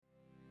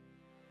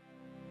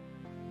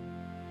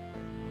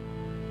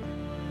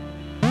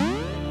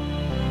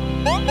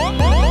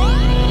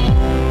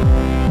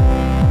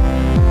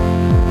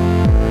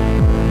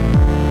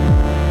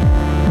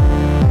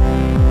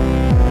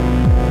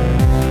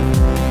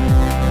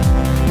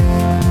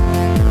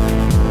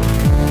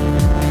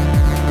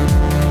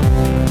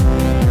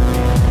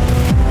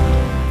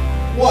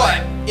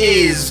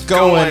Is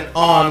going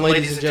on,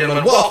 ladies and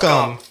gentlemen?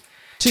 Welcome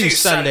to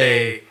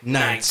Sunday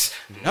night's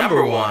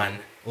 #1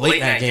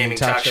 late night gaming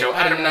talk show,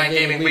 Item 9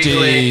 Gaming Weekly.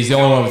 Jeez, the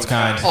only one of its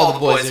kind. All the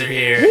boys are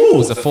here.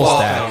 Ooh, it's a full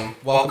stack.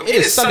 Welcome. It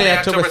is Sunday,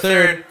 October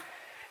 3rd,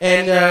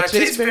 and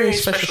today's a very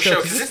special show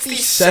because it's the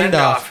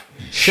send-off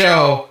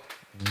show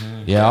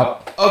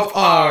Yep. of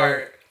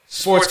our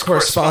sports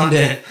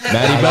correspondent,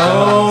 Matty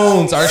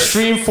Bones, our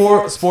stream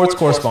for sports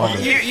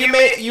correspondent. You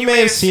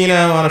may have seen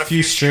him on a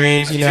few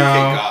streams, you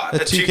know, the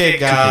 2K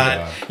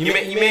God. You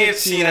may have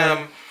seen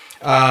him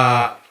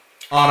on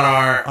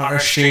our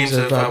streams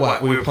of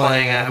what we were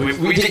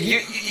playing. We did.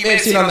 You may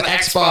have seen on the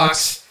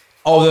Xbox.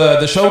 Oh,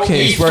 the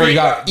showcase where you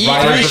got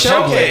E3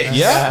 showcase.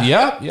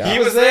 Yeah. He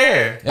was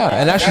there. Yeah,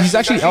 and actually, he's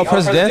actually El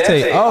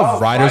Presidente of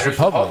Riders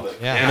Republic.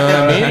 Yeah. You know what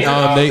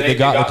I mean? They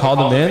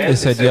called him in. They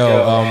said,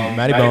 "Yo,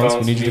 Matty Bones,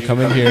 we need you to come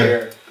in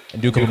here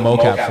and do a couple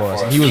mocap for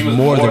us." And he was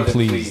more than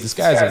pleased. This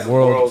guy's a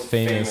world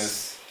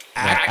famous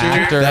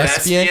actor,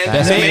 thespian.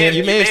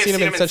 You may have seen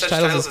him in such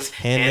titles as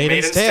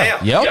Handmaid's Tale.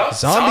 Yep.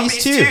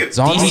 Zombies 2.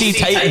 DC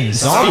Titans.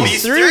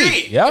 Zombies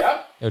 3.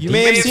 Yep. You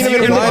may have seen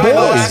him in The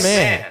Boys,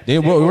 man.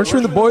 Weren't you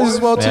in The Boys as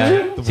well,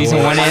 too?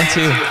 Season 1 and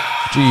 2.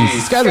 Jeez,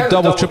 this guy's a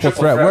double, triple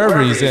threat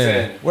wherever he's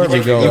in. Wherever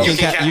he goes. You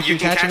can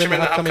catch him in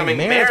the upcoming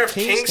Mayor of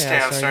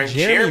Kingstown starring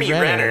Jeremy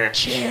Renner.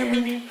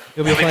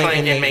 He'll be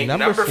playing inmate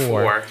number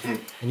 4,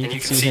 and you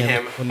can see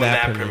him when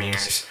that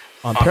premieres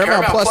on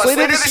Paramount Plus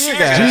later this year,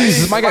 guys.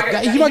 Jesus, he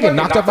might get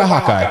knocked out by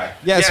Hawkeye.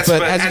 Yes,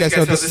 but as you guys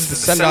know, this is the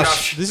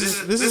send-off. This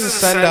is a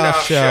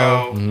send-off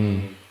show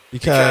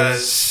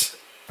because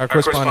our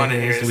correspondent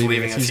here is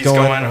leaving us. He's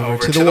going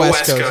over to the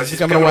West Coast. He's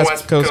becoming a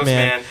West Coast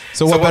man.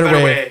 So what better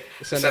way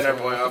to send our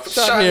boy off?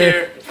 Shot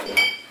here.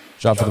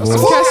 Shot for the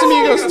Some boys.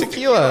 Casamigos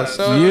tequila.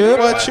 So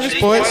what?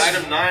 Cheers, boys.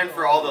 Item 9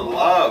 for all the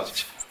love.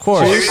 Of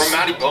course. Cheers. From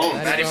Matty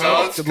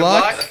Bones. Good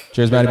luck.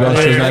 Cheers, Matty Bones.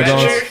 Cheers, Matty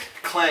Bones.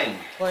 Clang.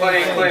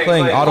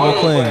 Cling, audible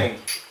cling.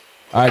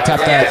 All right, tap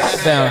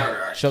that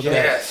down. Show that.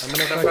 Yes. I'm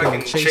gonna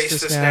fucking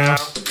chase this now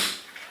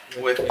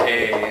with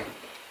a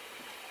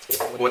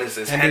what is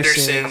this?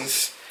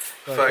 Henderson's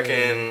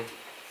fucking.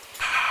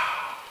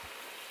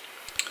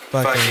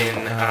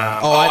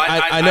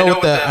 I know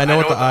what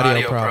the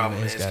audio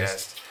problem is,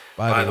 guys.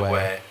 By the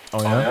way.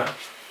 Oh yeah.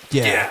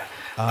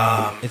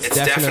 Yeah. It's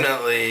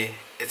definitely.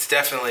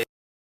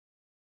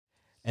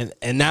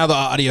 And now the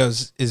audio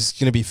is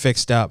going to be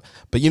fixed up.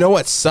 But you know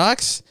what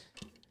sucks?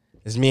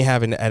 Is me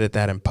having to edit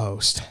that in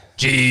post.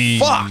 Jeez.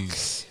 Fuck.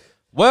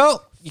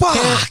 Well, you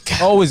can't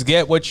always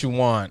get what you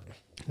want.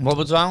 What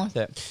was wrong with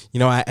it? You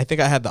know, I think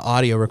I had the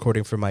audio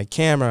recording from my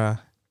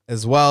camera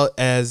as well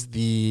as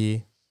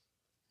the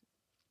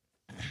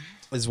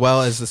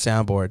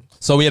soundboard.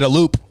 So we had a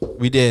loop.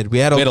 We did. We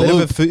had a bit of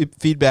a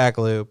feedback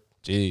loop.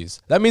 Jeez.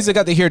 That means I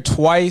got to hear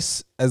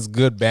twice as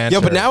good banter.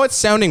 Yo, but now it's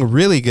sounding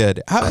really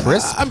good.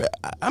 Crisp.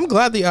 I'm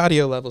glad the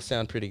audio levels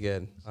sound pretty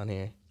good on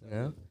here. You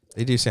know?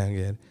 They do sound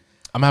good.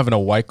 I'm having a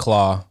White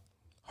Claw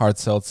hard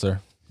seltzer.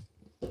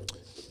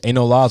 Ain't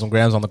no laws when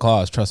grams on the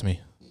claws, trust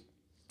me.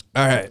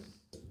 All right.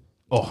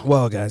 Oh,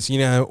 well, guys, you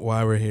know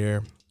why we're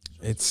here.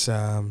 It's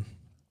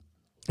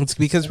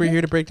because we're here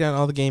to break down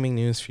all the gaming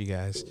news for you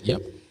guys.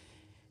 Yep.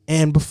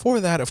 And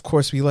before that, of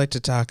course, we like to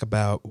talk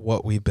about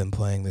what we've been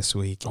playing this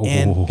week.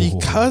 And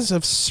because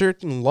of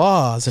certain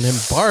laws and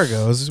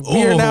embargoes,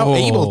 we are now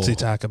able to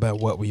talk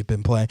about what we've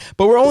been playing.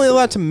 But we're only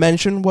allowed to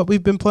mention what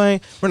we've been playing.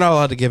 We're not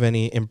allowed to give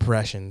any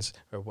impressions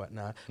or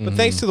whatnot. But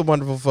thanks to the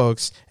wonderful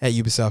folks at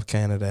Ubisoft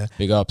Canada,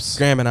 Big ups.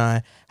 Graham and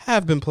I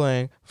have been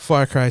playing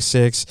Far Cry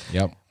 6.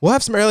 Yep. We'll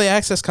have some early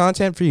access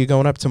content for you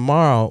going up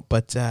tomorrow.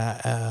 But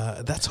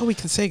that's all we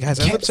can say, guys.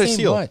 Our lips are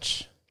sealed.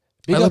 Much.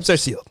 Our lips are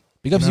sealed.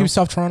 Big ups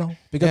Ubisoft Toronto.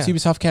 Big ups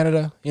Ubisoft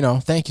Canada. You know,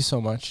 thank you so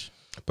much.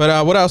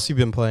 But what else you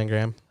been playing,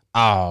 Graham?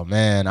 Oh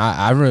man,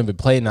 I've really been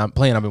playing. I've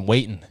been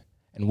waiting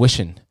and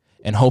wishing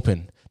and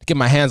hoping to get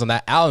my hands on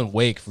that Alan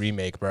Wake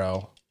remake,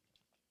 bro.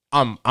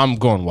 I'm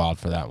going wild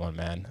for that one,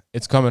 man.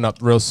 It's coming up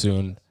real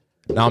soon.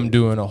 Now I'm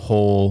doing a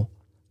whole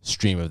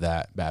stream of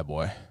that bad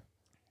boy.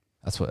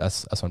 That's what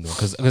I'm doing.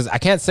 Because I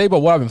can't say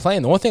about what I've been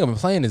playing. The one thing I've been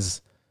playing is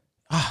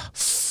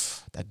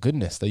that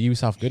goodness, the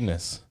Ubisoft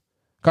goodness.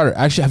 Carter,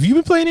 actually, have you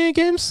been playing any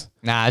games?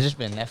 Nah, I've just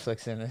been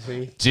Netflixing this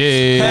week.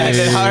 Jeez. I've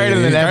been harder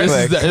than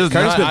Netflix.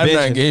 Carter's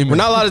been binging. We're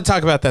not allowed to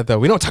talk about that, though.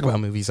 We don't talk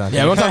about movies on here.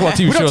 Yeah, we don't talk about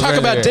TV shows. We don't talk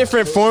about here.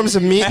 different forms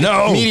of medians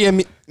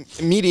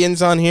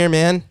on here,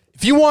 man.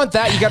 If you want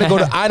that, you got to go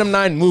to Item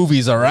 9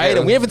 Movies, all right?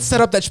 And we haven't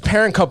set up that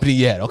parent company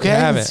yet, okay? We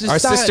haven't. Our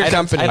sister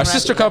company. Our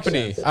sister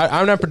company.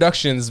 Item 9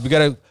 Productions. We got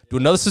to do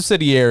another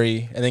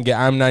subsidiary and then get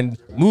Item 9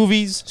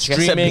 Movies,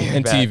 streaming,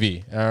 and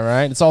TV, all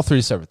right? It's all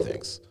three separate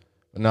things.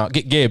 Now,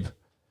 Gabe,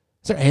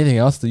 is there anything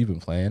else that you've been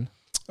playing?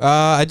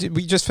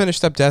 We just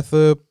finished up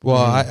Deathloop. Well,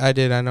 I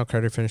did. I know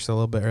Carter finished a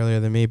little bit earlier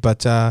than me,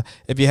 but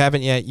if you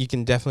haven't yet, you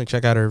can definitely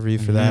check out our review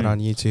for that on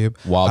YouTube.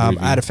 Wild review.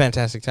 I had a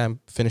fantastic time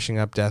finishing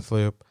up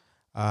Deathloop.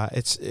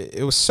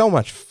 It was so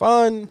much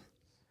fun.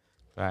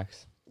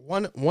 Facts.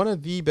 One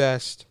of the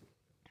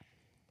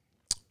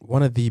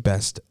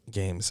best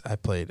games I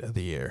played of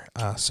the year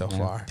so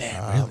far.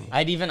 Damn, really?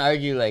 I'd even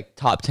argue like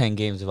top 10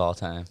 games of all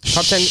time.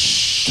 Top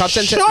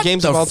 10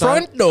 games of all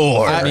time. Front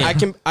door.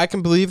 I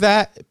can believe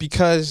that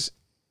because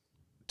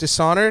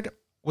Dishonored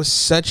was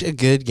such a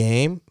good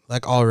game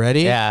like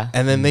already. Yeah.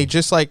 And then they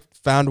just like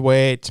found a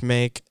way to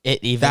make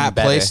It even that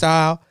better. play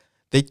style.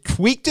 They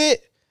tweaked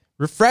it,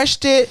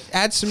 refreshed it,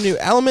 add some new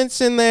elements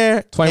in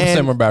there. 20%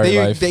 and more battery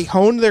life. They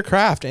honed their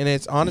craft, and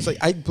it's honestly,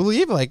 I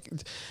believe, like,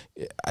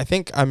 I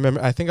think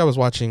I was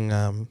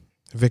watching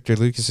Victor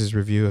Lucas's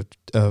review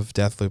of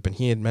Deathloop, and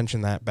he had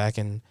mentioned that back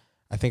in,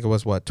 I think it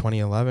was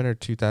 2011 or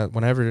 2000,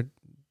 whenever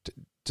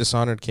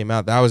Dishonored came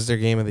out. That was their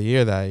game of the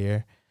year that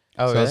year.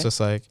 Oh, so really? it's just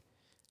like,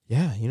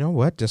 yeah, you know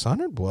what?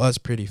 Dishonored was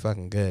pretty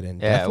fucking good,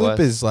 and Yeah, it Deathloop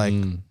was. is like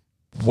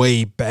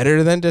way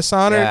better than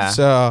Dishonored. Yeah.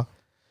 So,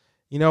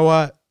 you know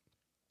what?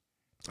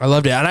 I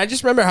loved it, and I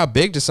just remember how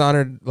big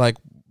Dishonored like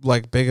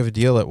big of a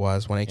deal it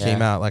was when it came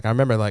Yeah. out. Like I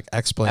remember like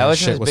X-Plane I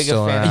wasn't shit as was big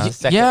still a fan around. of the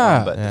second Yeah.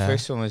 one, but Yeah. the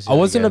first one was I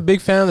wasn't a really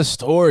big fan of the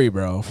story,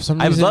 bro. For some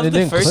good. I reason, loved it the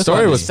didn't first click story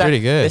on one. me. was pretty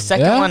good. The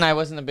second Yeah? one, I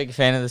wasn't a big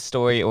fan of the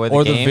story or the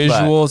or game, the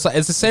but visuals.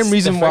 It's the same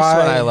reason the first why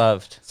one I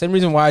loved. Same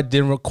reason why I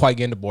didn't quite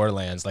get into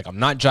Borderlands. Like I'm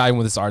not jiving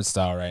with this art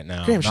style right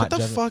now. Graham, I'm shut not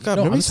the jiving- fuck up.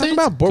 No, Nobody's I'm saying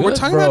talking about it's We're good,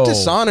 talking about bro.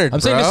 Dishonored, I'm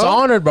saying bro.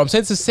 Dishonored, bro. I'm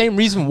saying it's the same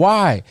reason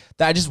why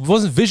that I just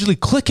wasn't visually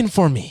clicking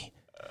for me.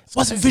 It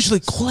wasn't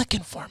visually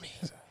clicking for me.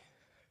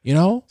 You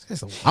know? I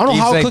don't know He's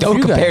how it like, clicked don't for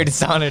you compare guys.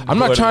 Dishonored. I'm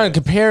not trying to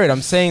compare it.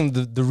 I'm saying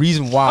the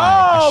reason why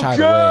I shied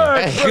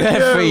away.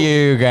 Good for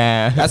you,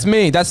 Graham. That's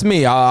me. That's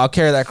me. I'll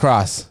carry that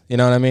cross. You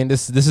know what I mean?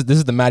 This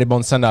is the Matty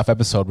Bone Send Off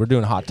episode. We're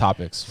doing hot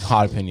topics,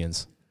 hot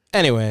opinions.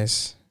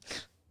 Anyways,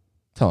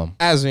 Tell them.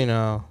 as we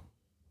know,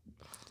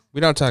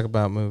 we don't talk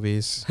about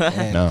movies,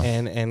 and, No.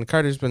 and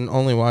Carter's been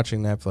only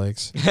watching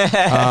Netflix.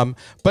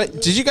 But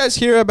did you guys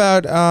hear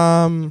about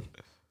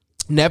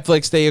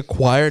Netflix? They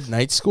acquired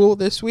Night School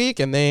this week,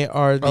 and they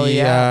are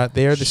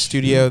the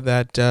studio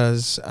that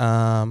does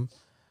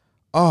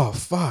oh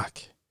fuck,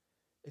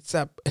 it's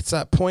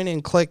that point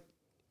and click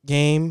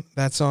game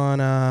that's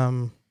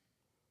on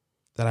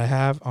that I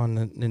have on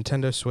the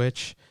Nintendo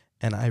Switch,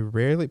 and I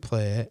rarely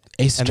play it.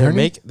 Ace And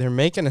Attorney. they're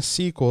making a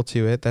sequel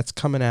to it that's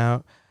coming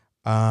out,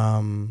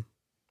 and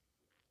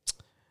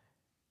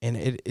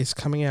it is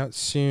coming out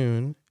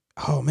soon.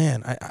 Oh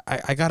man,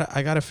 I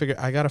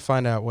gotta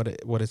find out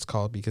what it's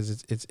called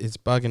because it's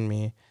bugging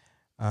me.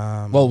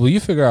 Well, will you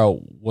figure out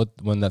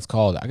when that's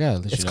called? I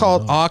gotta. it's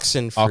called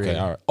Oxenfree. Okay,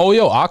 all right. Oh,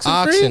 yo,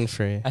 Oxenfree.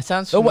 Oxenfree. That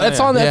sounds Oh, familiar. it's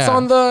on. Yeah.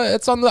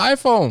 It's on the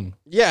iPhone.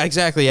 Yeah,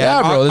 exactly.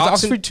 Yeah, Yeah, bro. There's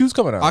Oxen- Oxenfree 2's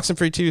coming out.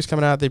 Oxenfree 2 is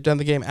coming out. They've done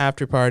the game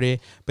After Party.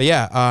 But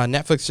yeah,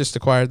 Netflix just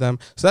acquired them.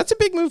 So that's a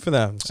big move for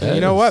them. So That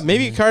you know is. what?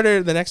 Maybe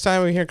Carter, the next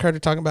time we hear Carter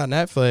talking about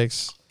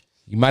Netflix,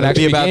 You might it'll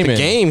actually be about gaming. the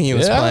game he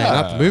was Yeah. playing,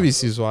 not the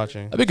movies he was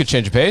watching. That'd be a good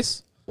change of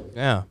pace.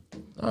 Yeah.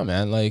 Oh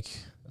man, like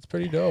that's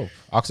pretty dope.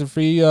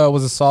 Oxenfree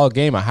was a solid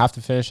game. I have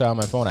to finish it on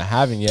my phone. I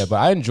haven't yet, but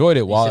I enjoyed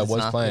it while I said it's was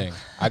not playing.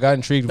 I got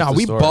intrigued. No, with the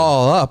we story.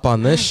 ball up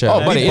on this show. Oh,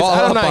 buddy, we it's ball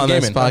Adam up Night on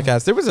this Gaming.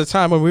 podcast. There was a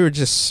time when we were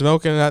just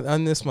smoking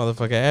on this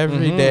motherfucker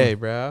every day,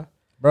 bro.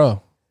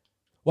 Bro.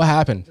 What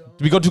happened?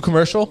 Did we go to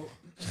commercial?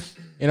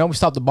 You know, we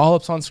stopped the ball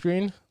ups on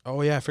screen.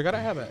 Oh yeah, I forgot I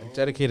have a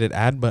dedicated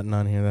ad button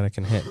on here that I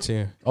can hit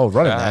too. Oh,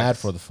 run an Facts. ad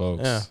for the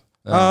folks. Yeah.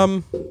 Uh,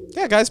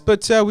 Yeah, guys,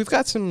 but we've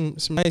got some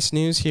nice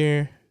news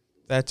here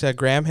that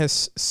Graham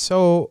has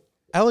so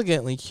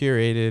elegantly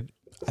curated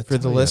for the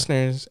tell ya.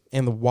 listeners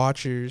and the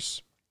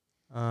watchers,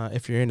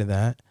 if you're into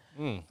that.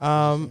 Mm.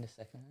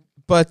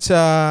 But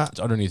It's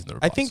underneath the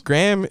I think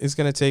Graham is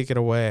going to take it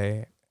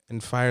away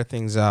and fire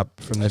things up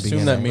from I the assume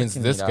beginning. that means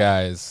Looking this it up.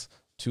 guy's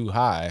too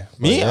high. But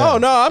Me? yeah. Oh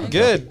no, I'm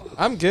good.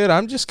 I'm good.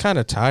 I'm just kind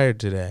of tired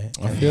today.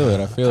 I feel it.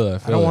 I feel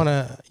it. I don't want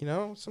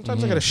to,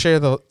 sometimes I got to share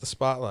the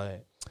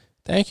spotlight.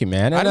 Thank you,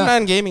 man. And,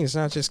 99 Gaming is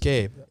not just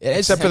Gabe.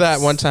 Except for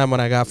that one time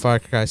when I got Far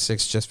Cry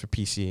 6 just for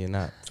PC and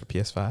not for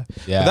PS5.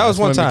 yeah, But that was that's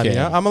one when time, we you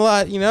know? came. I'm a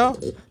lot,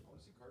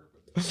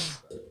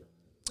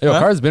 Yo, Huh?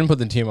 Carter's been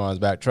putting the team on his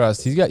back.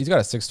 Trust. He's got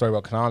a sick story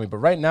about Konami, but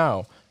right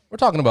now we're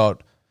talking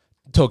about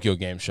Tokyo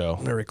Game Show, I'm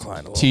going to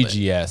recline a little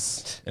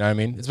TGS. You know what I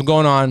mean? It's been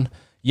going on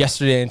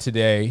yesterday and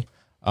today.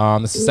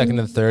 This is second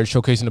and the third,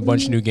 showcasing a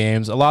bunch of new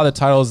games. A lot of the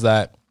titles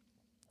that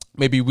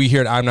maybe we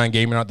here at I'm Not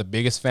Gaming aren't the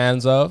biggest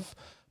fans of,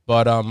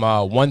 but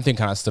one thing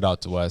kind of stood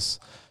out to us.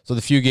 So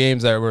the few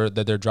games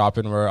that they're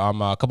dropping were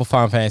a couple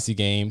Final Fantasy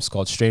games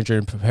called Stranger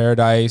in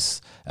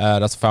Paradise,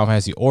 that's Final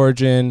Fantasy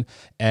Origin,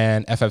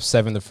 and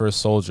FF7: The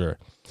First Soldier.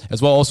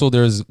 As well, also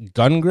there's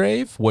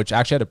Gungrave, which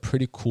actually had a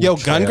pretty cool. Yo,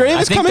 trailer. Gungrave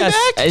I is think coming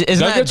that's back.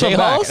 isn't that Gungrave's J coming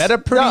back. Halls? That had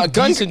a pretty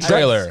decent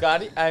trailer.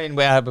 Scotty, I mean,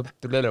 wait,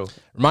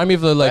 Remind me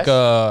of the like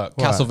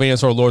Castlevania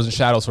sort of Lords and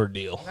Shadows sort of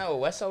deal. No,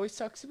 Wes always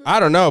talks about. I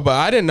don't know, but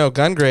I didn't know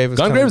Gungrave was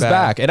coming Gungrave's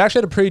back. It actually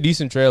had a pretty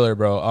decent trailer,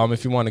 bro.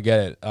 If you want to get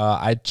it,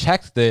 I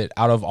checked that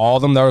out of all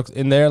of them that were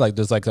in there, like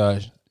there's like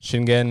a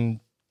Shingen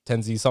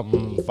Tensei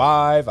something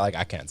 5. Like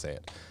I can't say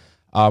it.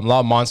 A lot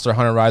of Monster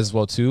Hunter Rise as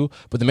well too.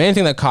 But the main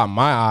thing that caught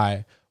my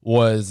eye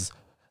was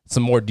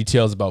some more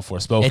details about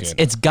Forspoken.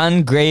 It's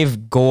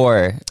Gungrave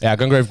Gore. Yeah,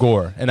 Gungrave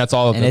Gore, and that's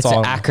all. And that's it's all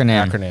an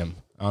acronym.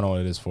 I don't know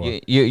what it is for.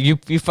 You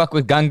fuck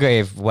with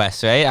Gungrave,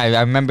 Wes, right? I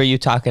remember you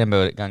talking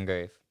about it,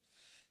 Gungrave.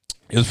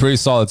 It was pretty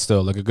solid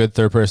still, like a good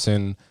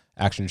third-person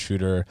action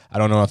shooter. I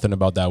don't know nothing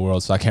about that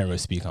world, so I can't really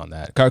speak on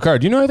that. Car,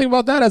 do you know anything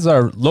about that as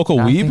our local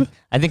weeb?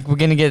 I think we're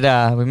gonna get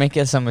we might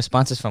get some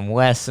responses from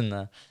Wes in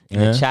the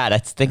chat. I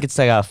think it's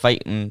like a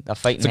fighting.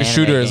 It's like a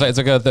shooter. Game. It's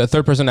like a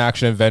third-person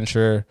action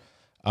adventure.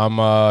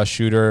 A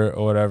shooter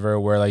or whatever,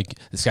 where like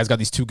this guy's got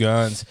these 2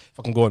 guns,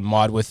 fucking going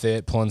mod with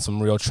it, pulling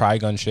some real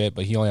tri-gun shit,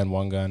 but he only had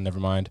 1 gun. Never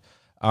mind.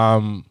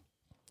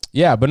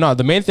 Yeah, but no,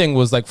 the main thing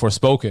was like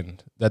Forspoken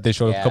that they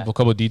showed a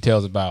couple of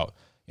details about.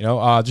 You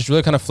know, just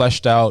really kind of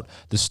fleshed out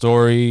the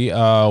story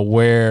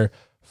where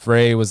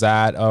Frey was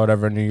at or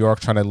whatever in New York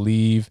trying to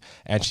leave,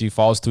 and she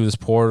falls through this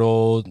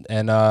portal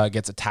and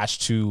gets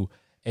attached to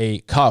a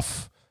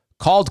cuff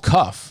called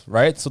Cuff,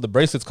 right? So the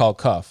bracelet's called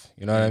Cuff.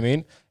 You know what I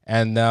mean?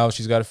 And now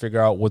she's got to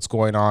figure out what's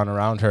going on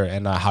around her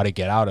and how to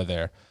get out of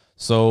there.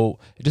 So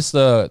just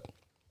a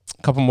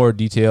couple more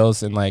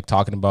details and like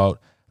talking about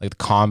like the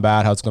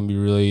combat, how it's going to be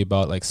really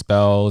about like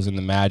spells and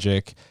the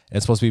magic. And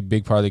it's supposed to be a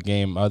big part of the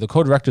game. The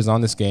co-directors on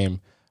this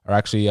game are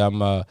actually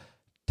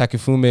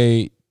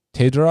Takefume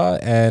Teidora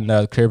and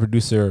creative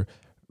producer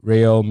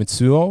Ryo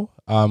Mitsuo,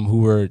 who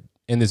were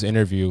in this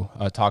interview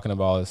talking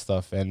about all this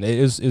stuff. And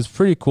it was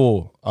pretty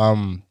cool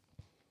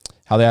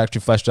how they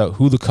actually fleshed out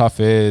who the Cuff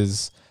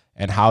is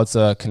and how it's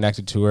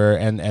connected to her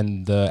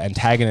and the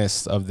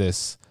antagonists of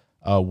this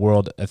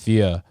world,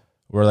 Athea,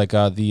 were like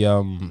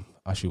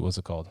what's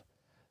it called?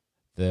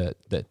 The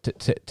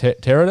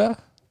Terada?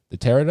 The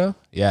Terada?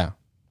 Yeah.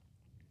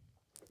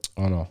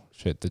 Oh no,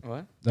 shit.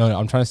 What? No,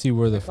 I'm trying to see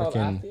where the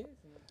freaking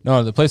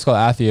the place called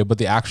Athea, but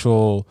the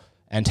actual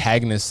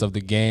antagonists of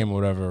the game or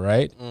whatever,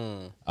 right?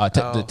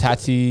 The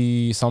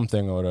Tati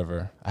something or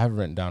whatever. I have it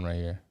written down right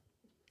here.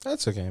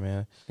 That's okay,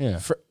 man. Yeah.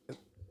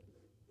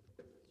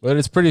 But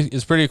it's pretty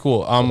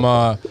cool.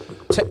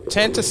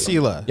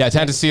 Tantasila. Yeah,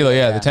 Tantasila.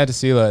 Yeah, the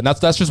Tantasila, and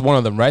that's just one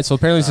of them, right? So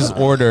apparently, it's this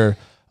order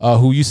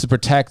who used to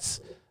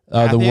protect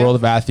the world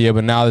of Athea,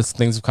 but now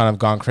things have kind of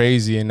gone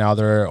crazy, and now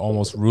they're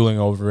almost ruling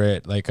over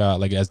it, like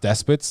as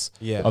despots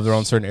of their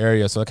own certain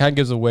area. So it kind of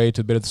gives away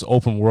to a bit of this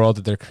open world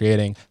that they're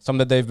creating, something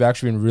that they've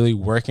actually been really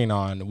working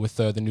on with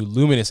the new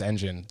Luminous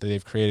engine that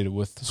they've created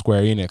with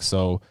Square Enix.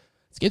 So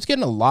it's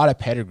getting a lot of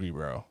pedigree,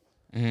 bro.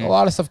 A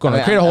lot of stuff going on.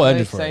 They create a whole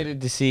engine for it. I'm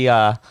excited to see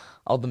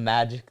all the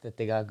magic that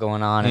they got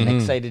going on. I'm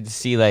excited to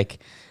see like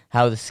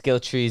how the skill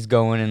tree is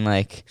going and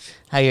like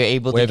how you're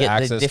able to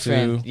get the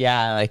different.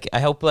 Yeah, like I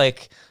hope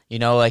like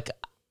like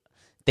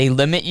they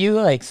limit you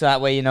like so that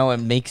way it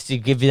makes you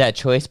give you that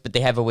choice, but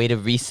they have a way to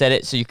reset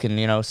it so you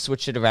can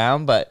switch it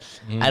around. But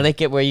I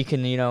like it where you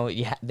can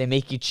they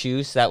make you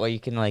choose so that way you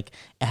can like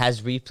it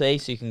has replay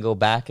so you can go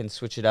back and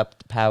switch it up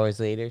to powers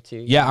later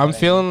too. Yeah, I'm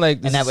feeling like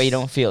and that way you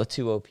don't feel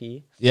too OP.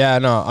 Yeah,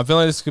 no, I'm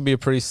feeling like this could be a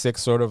pretty sick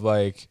sort of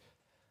like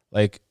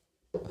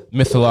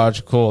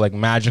mythological, like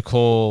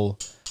magical,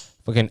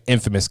 fucking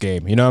Infamous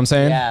game. You know what I'm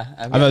saying? Yeah,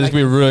 I thought this could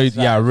be really,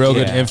 real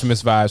good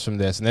Infamous vibes from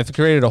this. And they've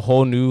created a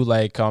whole new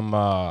like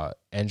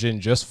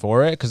engine just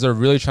for it because they're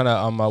really trying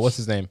to what's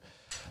his name?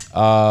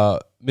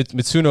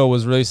 Mitsuno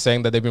was really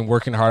saying that they've been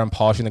working hard on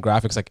polishing the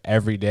graphics like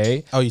every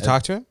day. Oh, you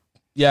talked to him?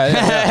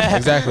 Yeah,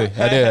 exactly.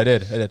 I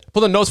did.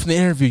 Pull the notes from the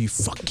interview, you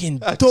fucking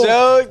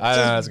dope.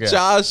 That's good.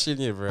 Josh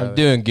and you, bro. I'm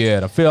doing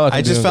good. I feel like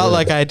I just felt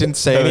like I didn't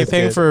say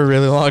anything for a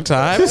really long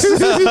time. Yo,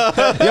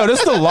 this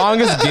is the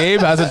longest Gabe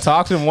hasn't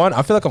talked in one.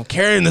 I feel like I'm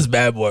carrying this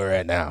bad boy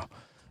right now.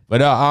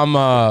 But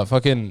I'm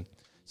fucking.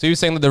 So you're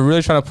saying that they're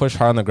really trying to push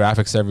hard on the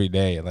graphics every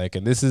day, like,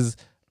 and this is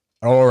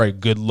an alright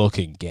good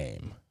looking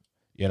game.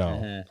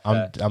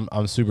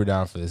 I'm super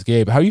down for this.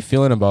 Gabe, how are you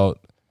feeling about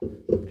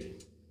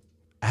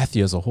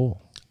Athea as a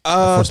whole?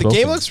 The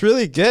game looks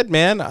really good,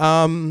 man.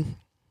 To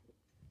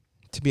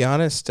be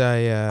honest,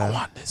 I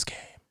want this game.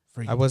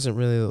 I wasn't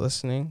really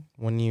listening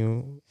when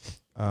you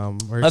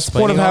were. That's the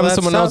point of having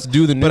someone else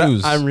do the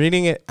news. But I'm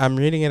reading it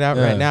out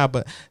right now.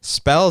 But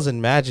spells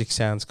and magic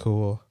sounds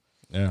cool.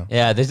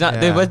 Yeah. There's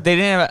not. They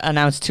didn't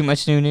announce too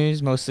much new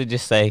news. Mostly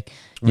just like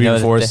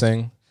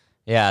reinforcing.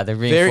 They're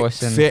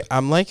reinforcing.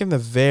 I'm liking the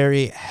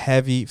very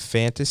heavy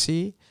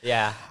fantasy.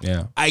 Yeah.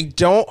 I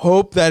don't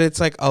hope that it's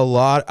like a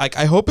lot. Like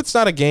I hope it's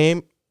not a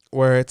game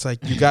where it's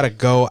like you got to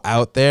go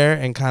out there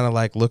and kind of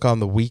like look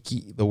on the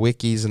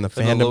wikis and the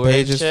fandom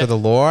pages for the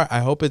lore. I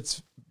hope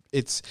it's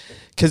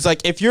because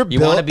like if you're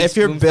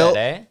built,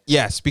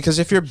 yes, because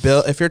if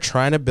you're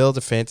trying to build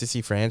a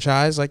fantasy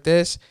franchise like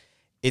this,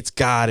 it's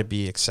got to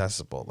be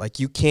accessible. Like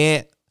you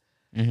can't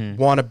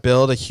want to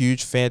build a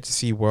huge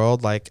fantasy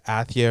world like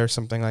Athia or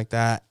something like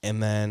that,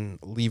 and then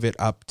leave it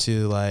up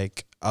to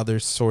like other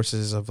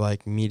sources of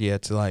like media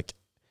to like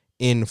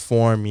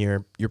inform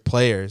your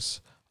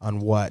players on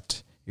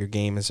what your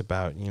game is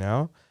about, you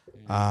know?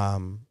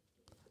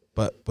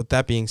 But with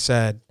that being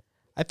said,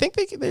 I think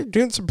they're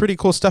doing some pretty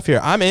cool stuff here.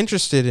 I'm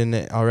interested in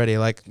it already.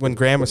 Like when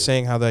Graham was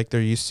saying how like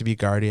there used to be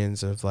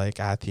guardians of like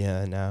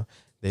Athia and now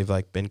they've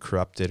like been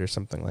corrupted or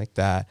something like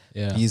that.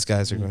 Yeah. These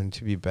guys are going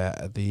to be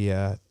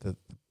the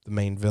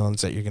main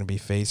villains that you're going to be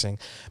facing.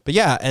 But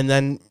yeah, and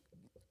then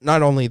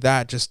not only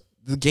that, just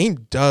the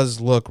game does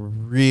look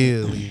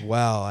really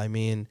well. I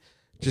mean,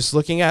 just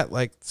looking at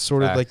like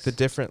sort of like the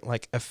different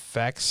like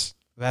effects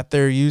that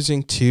they're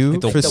using too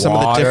like for some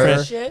of the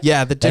different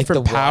the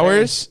different like the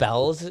powers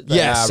spells. Like,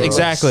 yes,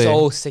 exactly.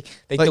 So sick.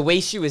 Like the way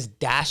she was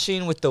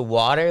dashing with the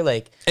water,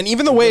 like, and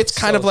even the way it's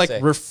kind of like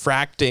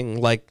refracting,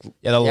 like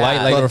the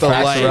light, like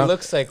refracts around. It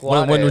looks like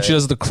water. When she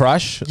does the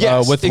crush,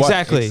 yes, with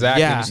exactly,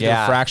 exactly. You see the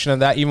refraction of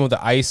that. Even with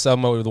the ice,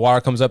 when the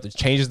water comes up, it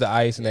changes the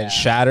ice and then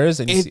shatters,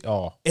 and you see,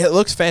 it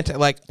looks fantastic.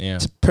 Like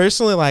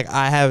personally, like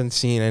I haven't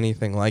seen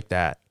anything like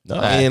that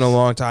in a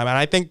long time, and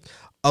I think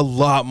a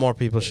lot more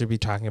people should be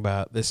talking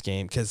about this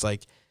game because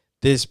like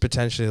this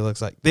potentially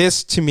looks like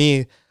this to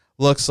me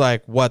looks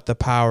like what the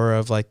power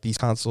of like these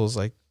consoles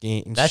like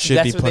games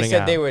should be putting out. That's what they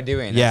said they were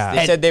doing. Yeah,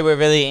 they said they were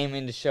really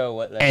aiming to show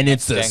what like, and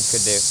it's a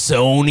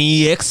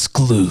Sony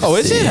exclusive. Oh,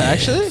 is it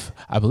actually?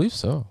 I believe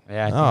so.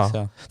 Yeah, I think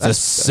so. It's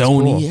a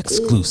Sony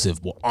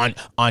exclusive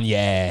on your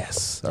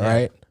ass. All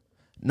right,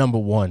 number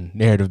one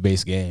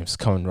narrative-based games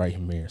coming right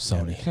from here,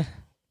 Sony.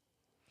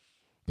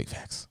 Big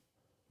facts.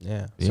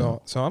 Yeah.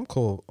 So I'm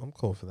cool. I'm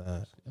cool for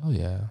that. Oh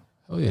yeah.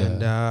 Oh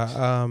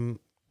yeah. And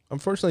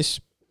unfortunately,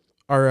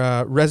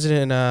 our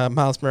resident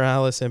Miles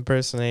Morales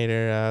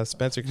impersonator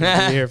Spencer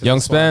couldn't be here for Young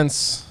this one.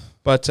 Spence.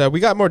 But we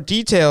got more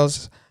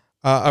details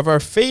of our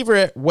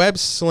favorite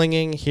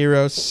web-slinging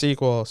hero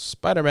sequel,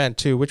 Spider-Man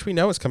 2, which we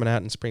know is coming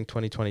out in spring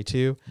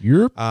 2022.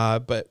 Yep.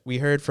 But we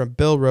heard from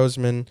Bill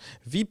Roseman,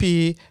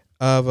 VP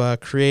of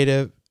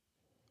Creative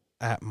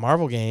at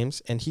Marvel Games,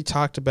 and he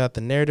talked about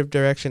the narrative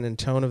direction and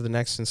tone of the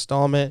next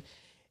installment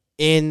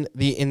in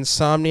the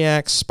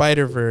Insomniac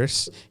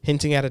Spider-Verse,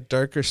 hinting at a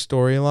darker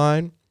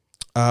storyline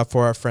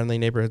for our friendly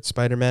neighborhood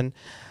Spider-Man.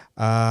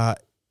 And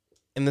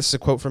this is a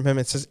quote from him.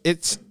 It says,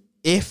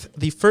 if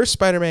the first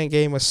Spider-Man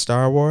game was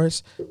Star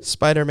Wars,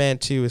 Spider-Man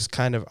 2 is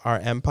kind of our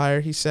empire,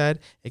 he said.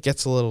 It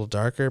gets a little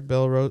darker,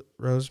 Bill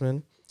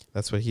Roseman.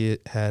 That's what he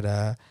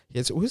had.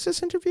 Who's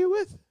this interview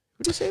with?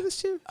 Who did you say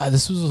this to?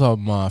 This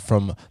was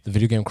from the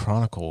Video Game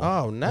Chronicle.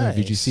 Oh, nice.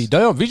 VGC.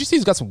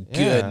 VGC's got some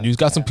good news.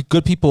 Got some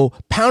good people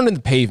pounding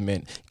the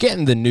pavement,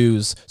 getting the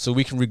news so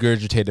we can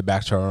regurgitate it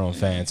back to our own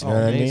fans. You know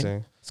what I mean?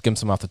 Let's give them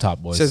some off the top,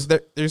 boys. He says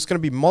there's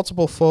going to be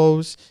multiple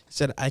foes. He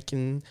said, I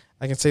can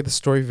say the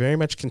story very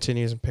much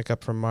continues and pick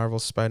up from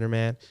Marvel's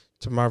Spider-Man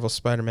to Marvel's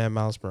Spider-Man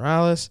Miles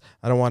Morales.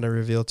 I don't want to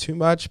reveal too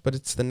much, but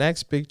it's the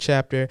next big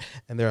chapter,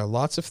 and there are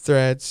lots of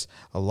threads,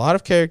 a lot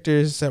of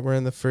characters that were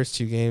in the first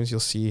two games you'll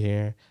see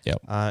here.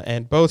 Yep.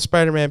 And both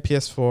Spider-Man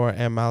PS4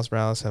 and Miles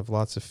Morales have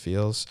lots of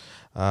feels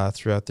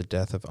throughout the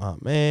death of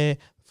Aunt May,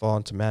 the fall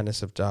into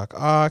madness of Doc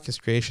Ock, his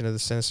creation of the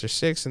Sinister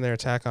Six and their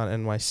attack on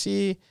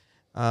NYC,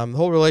 the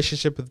whole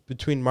relationship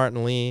between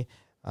Martin Lee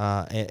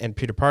and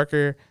Peter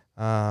Parker,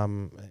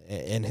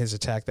 and his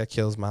attack that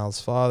kills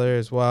Miles' father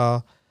as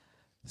well.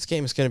 This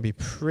game is going to be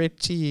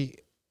pretty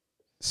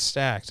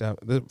stacked.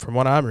 From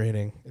what I'm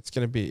reading, it's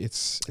going to be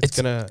it's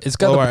got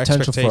the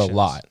potential for a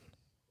lot.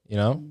 You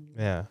know?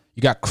 Yeah.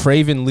 You got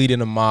Kraven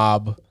leading a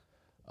mob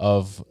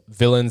of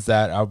villains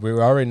that we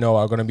already know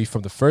are going to be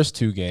from the first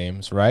two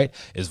games, right?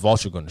 Is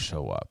Vulture going to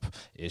show up?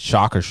 Is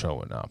Shocker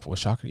showing up? Was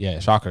Shocker? Yeah,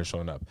 Shocker is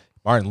showing up.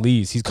 Martin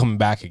Lee's, he's coming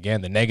back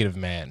again, the Negative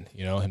Man,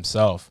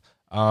 himself.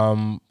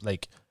 Would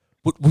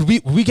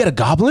we get a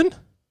Goblin?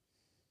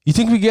 You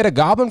think we get a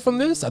Goblin from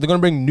this? Are they going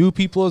to bring new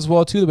people as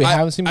well too that we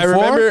haven't seen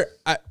before?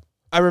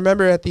 I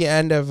remember at the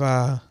end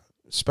of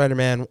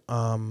Spider-Man,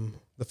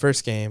 the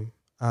first game.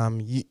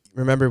 You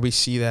remember we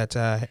see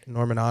that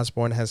Norman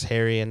Osborn has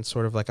Harry in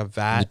sort of like a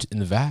vat in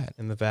the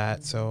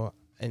vat. So,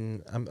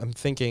 and I'm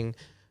thinking,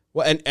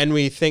 well, and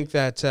we think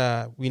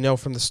that we know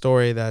from the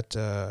story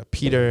that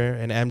Peter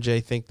and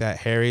MJ think that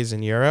Harry's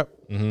in Europe.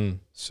 Mm-hmm.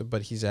 So,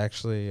 but he's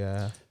actually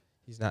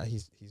he's not.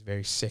 He's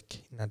very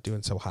sick. Not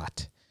doing so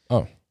hot.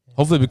 Oh.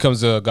 Hopefully it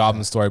becomes a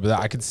Goblin story, but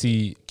I could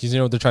see, because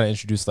they're trying to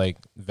introduce like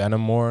Venom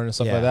more and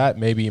stuff like that.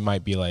 Maybe it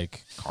might be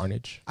like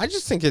Carnage. I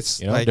just think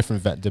it's like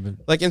different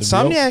like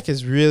Insomniac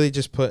is really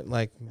just put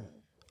like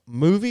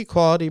movie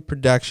quality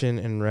production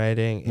and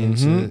writing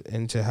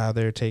into how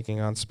they're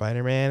taking on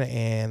Spider-Man.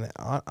 And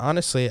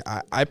honestly,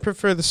 I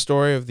prefer the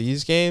story of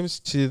these games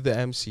to the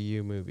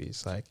MCU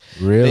movies. Like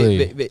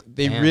really,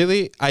 they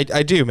really, I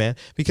do, man,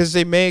 because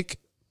they make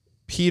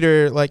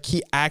Peter, like,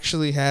 he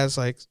actually has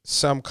like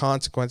some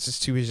consequences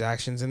to his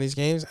actions in these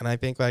games. And I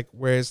think like,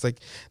 whereas like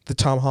the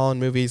Tom Holland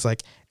movies,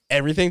 like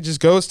everything just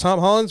goes Tom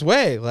Holland's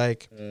way.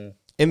 Like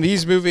in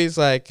these movies,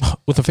 like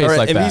with a face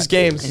like in that. these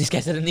games, And these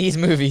guys said in these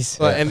movies.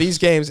 well, in these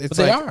games, it's But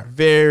they like are.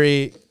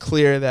 very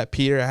clear that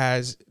Peter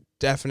has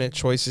definite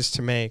choices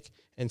to make,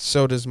 and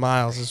so does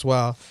Miles as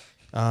well.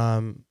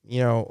 You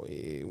know,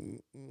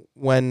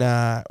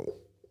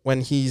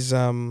 when he's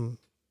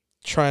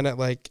trying to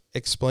like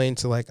explain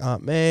to like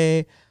Aunt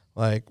May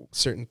like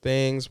certain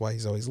things, why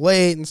he's always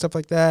late and stuff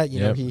like that.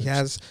 You know, he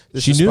has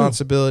this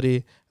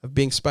responsibility of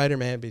being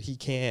Spider-Man, but he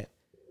can't.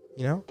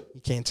 You know, he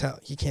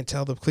can't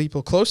tell the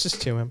people closest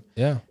to him.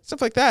 Yeah,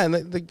 Stuff like that,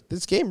 and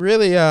this game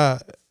really,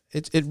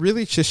 it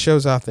really just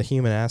shows off the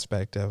human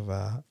aspect of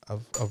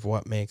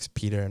what makes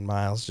Peter and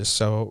Miles just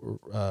so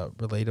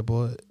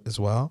relatable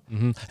as well.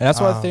 mm-hmm. And that's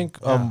why I think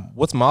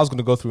what's Miles going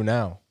to go through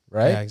now,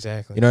 right? Yeah,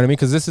 exactly. You know what I mean?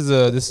 Because this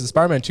is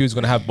Spider-Man 2 is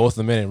going to have both of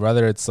them in it.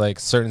 Whether it's like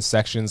certain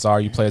sections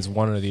are you play as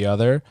one or the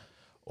other,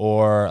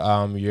 or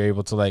you're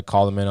able to like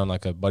call them in on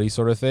like a buddy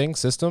sort of thing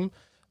system.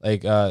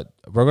 Like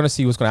we're gonna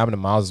see what's gonna happen to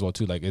Miles as well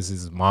too. Like, is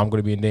his mom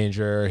gonna be in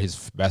danger?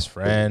 His best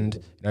friend?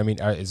 You know what I mean?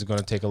 Is it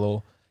gonna take a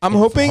little? I'm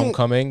hoping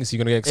Homecoming. Is he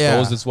gonna get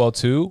exposed as well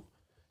too?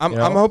 I'm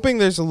hoping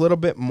there's a little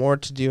bit more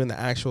to do in the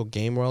actual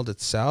game world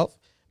itself,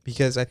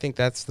 because I think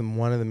that's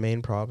one of the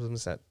main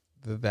problems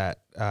that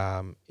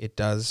it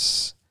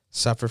does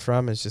suffer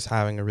from, is just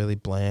having a really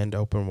bland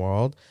open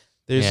world.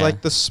 There's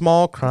like the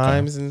small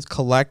crimes and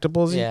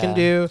collectibles you can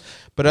do.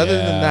 But other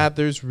than that,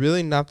 there's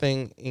really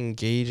nothing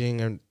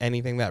engaging or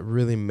anything that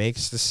really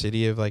makes the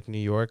city of like New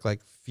York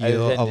like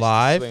feel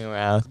alive.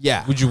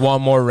 Yeah. Would you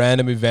want more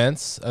random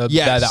events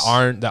that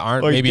aren't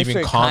or maybe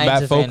even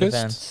combat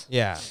focused?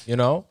 Yeah. You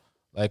know?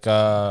 Like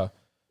well,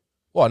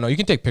 no, you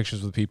can take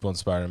pictures with people in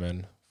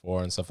Spider-Man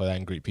 4 and stuff like that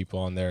and greet people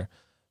on there.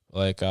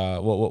 Like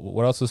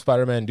what else does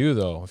Spider-Man do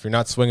though? If you're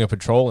not swinging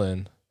patrol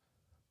in,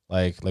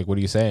 Like what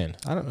are you saying?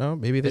 I don't know.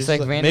 Maybe there's like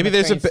maybe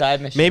there's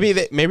side mission.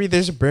 maybe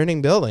there's a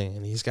burning building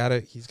and he's got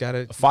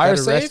to fire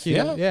safe. Rescue.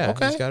 Yeah.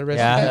 Okay. He's got to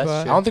rescue. Yeah, people.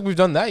 I don't think we've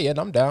done that yet.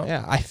 I'm down.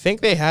 Yeah, I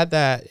think they had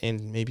that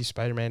in maybe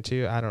Spider-Man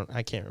 2.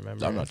 I can't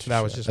remember. I'm not too that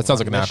sure. was just that sounds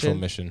like one an actual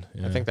mission.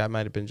 Yeah. I think that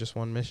might have been just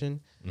one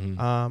mission.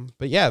 Mm-hmm.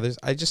 But yeah,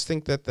 I just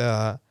think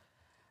that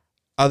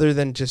other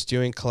than just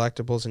doing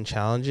collectibles and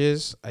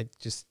challenges, I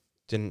just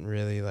didn't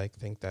really like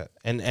think that.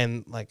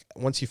 And like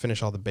once you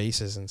finish all the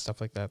bases and stuff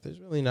like that, there's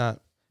really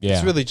not. Yeah.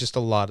 It's really just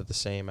a lot of the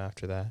same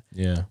after that.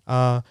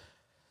 Yeah.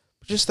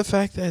 Just the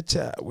fact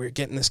that we're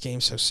getting this game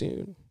so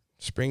soon.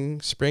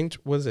 Spring,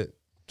 was it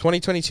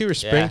 2022 or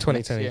spring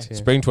 2022?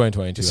 Spring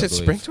 2022. It said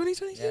spring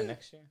 2022? Yeah,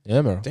 next year.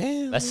 Yeah, bro.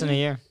 Damn. Less than a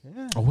year.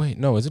 Yeah. Oh, wait.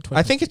 No, is it 20?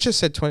 I think it just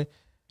said 20.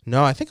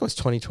 No, I think it was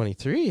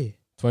 2023.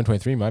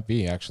 2023 might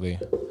be, actually.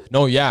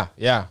 No, yeah.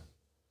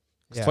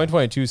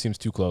 2022 seems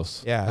too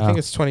close. Yeah, I think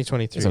it's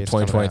 2023. It's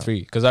 2023.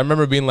 Because I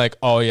remember being like,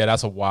 oh, yeah,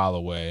 that's a while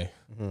away.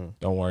 Mm-hmm.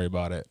 Don't worry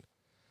about it.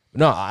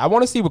 No, I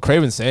want to see what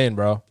Kraven's saying,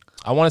 bro.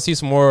 I want to see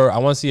some more. I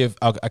want to see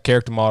a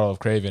character model of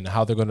Kraven,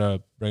 how they're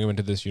gonna bring him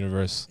into this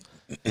universe,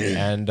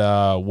 and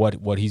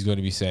what he's going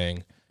to be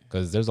saying.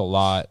 Because there's a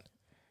lot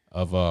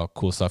of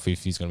cool stuff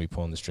if he's going to be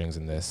pulling the strings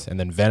in this, and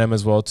then Venom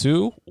as well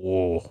too.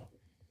 Oh,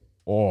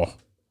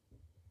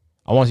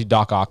 I want to see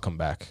Doc Ock come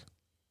back.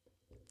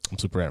 I'm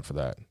super amped for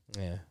that.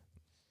 Yeah.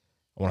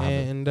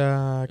 And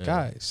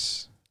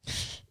guys,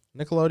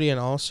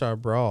 Nickelodeon All-Star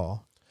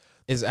Brawl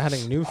is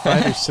adding new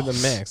fighters to the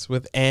mix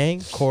with Aang,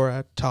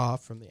 Korra,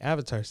 Toph from the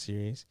Avatar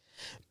series,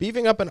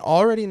 beefing up an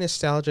already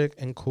nostalgic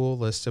and cool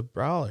list of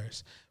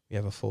brawlers. We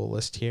have a full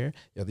list here.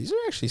 Yo, these are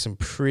actually some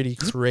pretty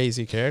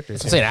crazy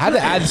characters. I'm saying I had to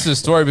add this to the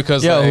story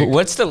because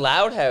what's the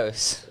Loud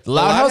House?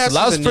 Loud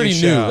House is pretty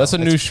new. That's a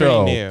new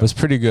show. It's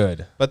pretty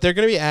good. But they're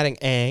going to be adding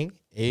Aang,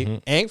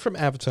 Aang from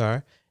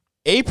Avatar,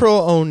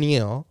 April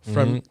O'Neil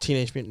from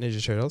Teenage Mutant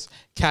Ninja Turtles,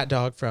 Cat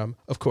Dog from,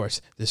 of course,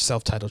 the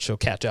self-titled show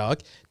Cat Dog,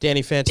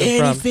 Danny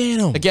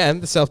Phantom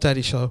again, the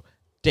self-titled show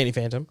Danny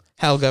Phantom,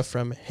 Helga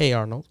from Hey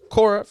Arnold,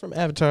 Korra from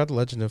Avatar, The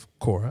Legend of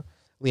Korra,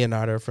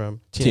 Leonardo from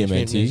Teenage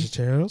Mutant Ninja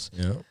Turtles,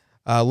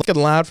 Lincoln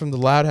Loud from The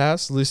Loud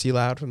House, Lucy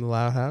Loud from The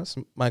Loud House,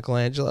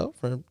 Michelangelo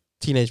from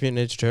Teenage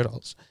Mutant Ninja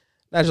Turtles,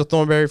 Nigel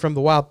Thornberry from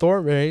The Wild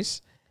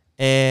Thornberries,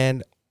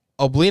 and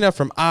Oblina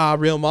from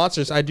Real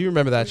Monsters. I do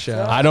remember that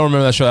show. I don't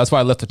remember that show. That's why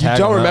I left the tag.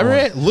 You don't remember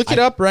it? Look it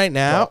up right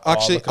now.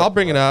 Actually, I'll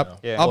bring it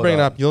up. Yeah. I'll bring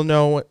it up. You'll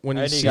know when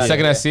you see it. The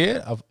second I see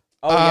it.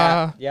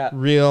 Yeah.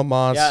 Real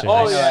Monsters. Yeah.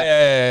 Oh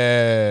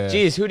yeah.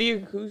 Jeez,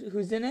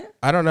 who's in it?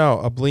 I don't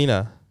know.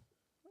 Oblina.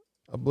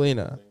 I'm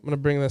gonna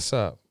bring this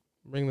up.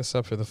 Bring this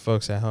up for the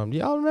folks at home. Do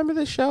y'all remember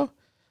this show?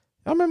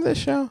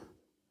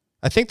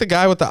 I think the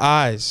guy with the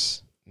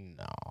eyes.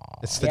 No.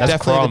 It's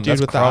definitely the dude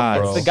with the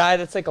eyes. It's the guy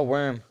that's like a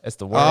worm. It's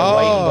the worm.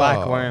 White and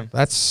black worm.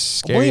 That's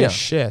scary as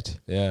shit.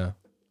 Yeah.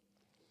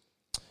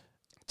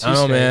 I don't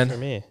know, man. For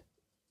me.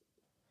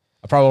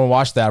 I probably won't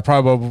watch that. I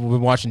probably would have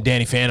been watching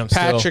Danny Phantom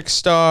Patrick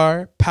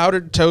Star,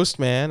 Powdered Toast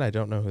Man. I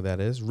don't know who that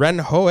is. Ren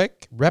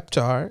Hoek,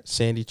 Reptar,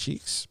 Sandy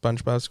Cheeks,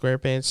 SpongeBob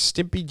SquarePants,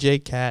 Stimpy J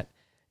Cat,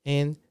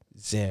 and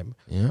Zim.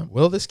 Yeah.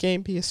 Will this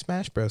game be a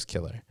Smash Bros.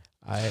 Killer?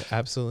 I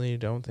absolutely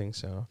don't think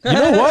so. You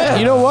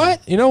know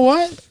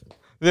what?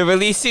 They're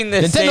releasing the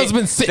Nintendo's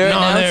been sitting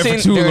on there for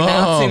too They're long.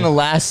 announcing the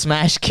last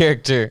Smash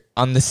character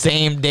on the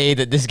same day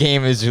that this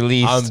game is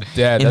released. I'm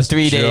dead. In That's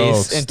 3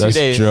 jokes. days. In 2 That's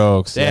days.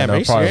 jokes. Damn, yeah, are no,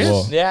 you probably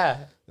serious? will. Yeah.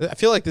 I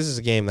feel like this is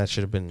a game that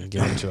should have been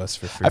given to us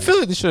for free. I feel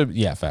like they should have.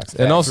 Yeah, facts.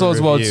 And Yeah, also for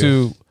as well review.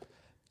 too.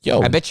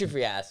 Yo, I bet you if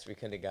we asked, we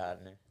could have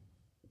gotten it.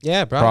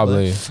 yeah,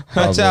 probably.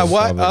 probably. But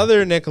what probably.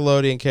 other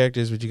Nickelodeon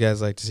characters would you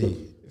guys like to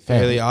see?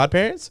 Fairly Odd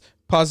Parents?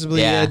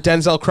 Possibly Yeah.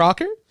 Denzel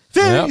Crocker?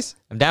 Fairies?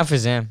 I'm down for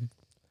Zim.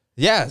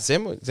 Yeah,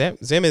 Zim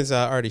is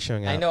already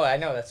showing up. I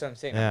know. That's what I'm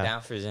saying. Yeah. I'm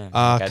down for Zim.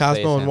 I'd play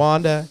Cosmo and Zim.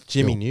 Wanda,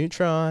 Jimmy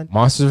Neutron,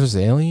 Monsters vs.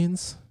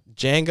 Aliens?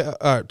 Django,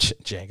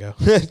 Django,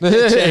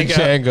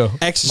 Django.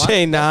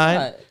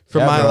 XJ9 from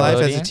Yeah, My bro. Life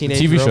as a Nickelodeon. Teenage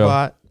TV show.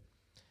 Robot,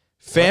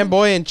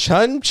 Fanboy and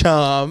Chum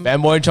Chum.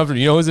 Fanboy and Chum Chum.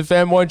 You know who's a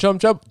Fanboy and Chum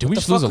Chum? Did we What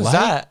just the lose a fuck was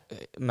light? that?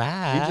 We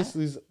Matt. just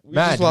lose.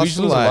 Matt, did we just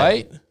lose a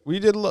light? We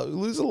did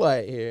lose a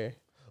light here.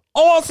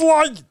 Oh, it's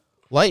light.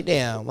 Light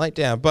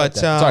down. But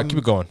Sorry, keep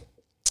it going.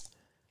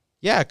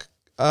 yeah,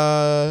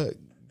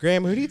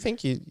 Graham, who do you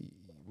think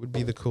would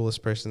be the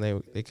coolest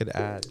person they could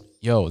add?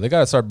 Yo, they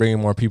gotta start bringing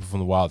more people from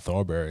the Wild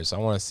Thornberries. I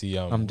want to see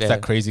I'm what's dead.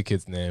 that crazy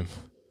kid's name?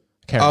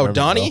 I can't Oh, remember,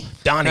 Donnie? bro.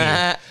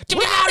 Donnie.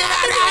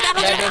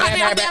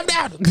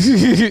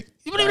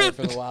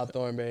 For the Wild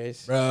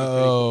Thornberries,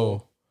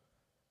 Bro.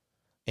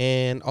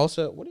 And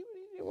also, what are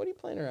you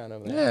playing around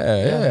over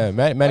there?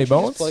 Yeah. Matty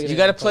Bones. You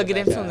got to plug it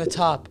in from the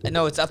top.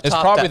 No, it's up It's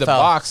top. probably that the fell.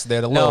 box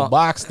there, the little No.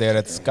 box there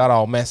that's got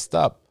all messed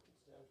up.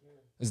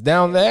 It's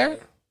down there.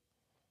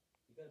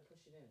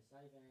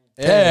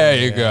 There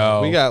you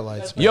go. We got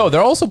lights. Yo,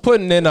 they're also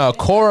putting in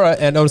Korra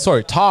and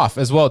Toph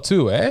as well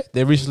too.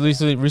 They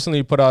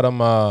recently put out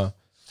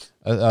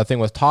a thing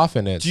with Toph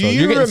in it. Do so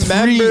you you're getting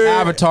three remember-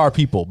 Avatar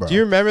people, bro. Do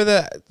you remember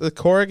the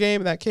Korra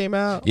game that came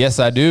out? Yes,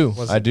 I do.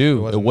 Wasn't- I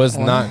do. it It wasn't was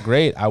that not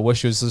great. I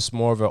wish it was just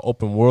more of an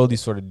open worldy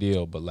sort of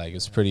deal, but like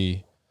it's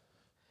pretty.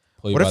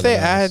 What if they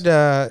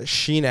add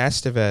Sheen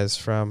Estevez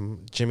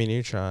from Jimmy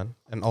Neutron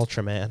and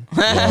Ultraman?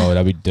 Yo,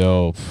 that'd be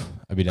dope.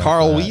 I'd be down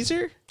Carl for that.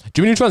 Weezer?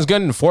 Jimmy Neutron's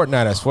good in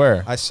Fortnite, I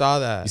swear. I saw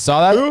that. You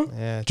saw that?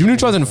 Yeah, Jimmy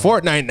Neutron's in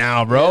Fortnite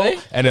now, bro. Really?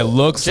 And it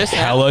looks Just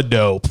hella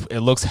dope. It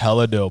looks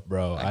hella dope,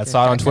 bro. I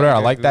saw it on Twitter. I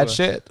like that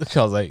shit.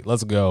 I was like,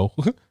 let's go.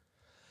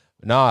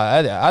 Nah,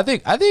 I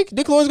think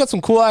Nickelodeon's got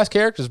some cool ass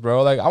characters,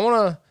 bro. Like I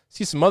wanna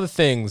see some other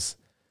things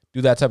do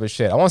that type of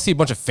shit. I wanna see a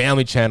bunch of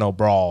Family Channel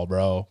brawl,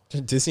 bro.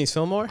 Disney's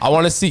Fillmore? I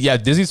wanna see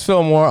Disney's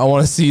Fillmore. I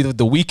wanna see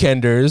the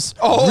Weekenders.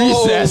 Oh,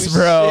 Recess,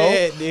 bro.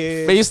 shit,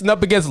 dude. Facing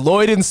up against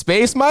Lloyd in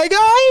space, my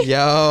guy.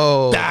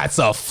 Yo. That's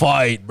a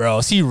fight,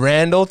 bro. See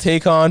Randall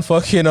take on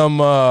fucking I'm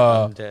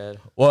dead.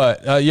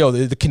 what?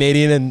 The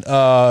Canadian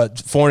and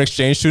foreign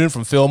exchange student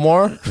from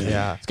Fillmore.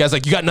 Yeah. This guy's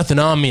like, you got nothing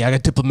on me. I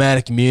got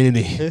diplomatic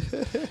immunity.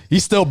 He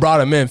still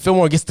brought him in.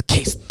 Fillmore gets the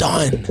case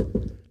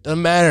done.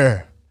 Doesn't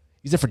matter.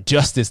 He's there for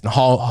justice and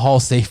hall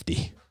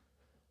safety.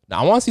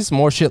 Now I want to see some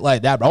more shit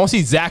like that, bro. I want to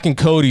see Zach and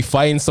Cody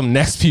fighting some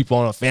next people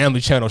on a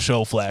Family Channel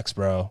show flex,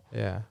 bro.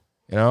 Yeah.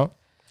 You know?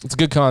 It's a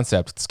good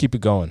concept. Let's keep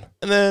it going.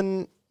 And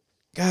then,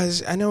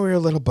 guys, I know we were a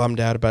little bummed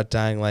out about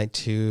Dying Light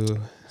 2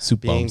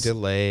 Soup being bums.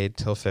 delayed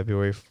till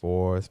February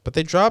 4th, but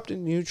they dropped a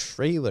new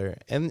trailer.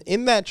 And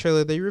in that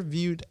trailer, they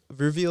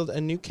revealed a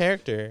new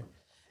character.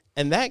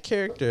 And that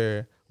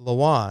character,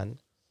 Lawan,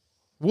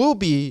 will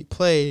be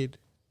played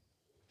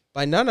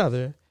by none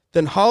other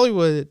than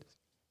Hollywood's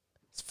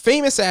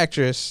famous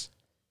actress,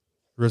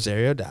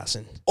 Rosario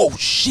Dawson. Oh,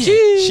 shit.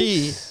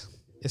 She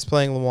is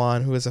playing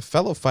Lawan, who is a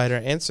fellow fighter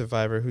and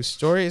survivor whose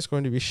story is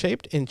going to be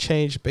shaped and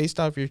changed based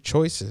off your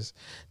choices.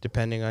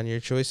 Depending on your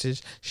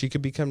choices, she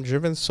could become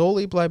driven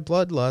solely by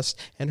bloodlust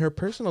and her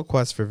personal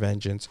quest for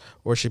vengeance,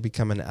 or she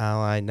become an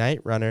ally night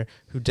runner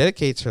who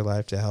dedicates her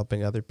life to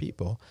helping other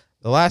people.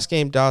 The last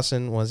game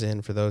Dawson was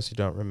in, for those who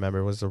don't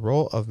remember, was the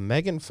role of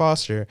Megan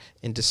Foster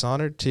in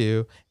Dishonored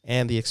 2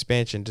 and the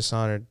expansion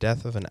Dishonored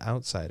Death of an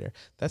Outsider.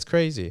 That's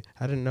crazy.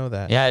 I didn't know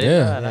that. Yeah, I didn't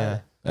know that. Yeah.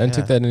 either. I didn't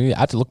take that in. I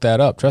had to look that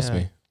up. Trust Yeah.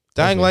 me.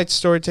 Dying Light's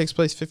story takes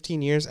place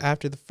 15 years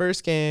after the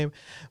first game,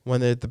 when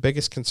the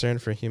biggest concern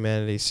for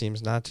humanity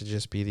seems not to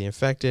just be the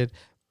infected,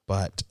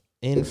 but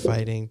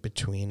infighting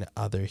between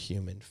other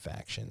human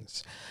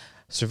factions.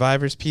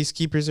 Survivors,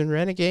 peacekeepers, and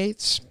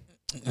renegades,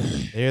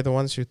 they are the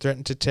ones who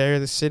threaten to tear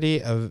the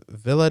city of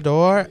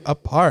Villador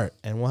apart.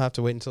 And we'll have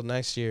to wait until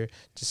next year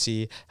to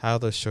see how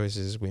those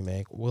choices we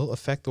make will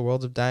affect the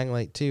world of Dying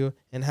Light 2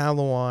 and how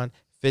Lawan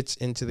fits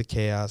into the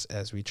chaos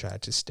as we try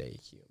to stay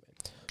human.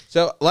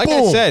 So, like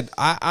I Boom. said,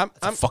 I'm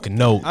Fucking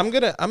note. I'm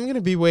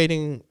gonna be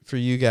waiting for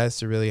you guys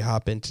to really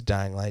hop into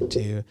Dying Light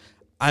 2.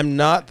 I'm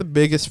not the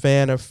biggest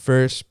fan of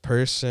first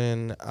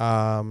person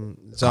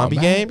zombie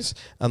Combat? games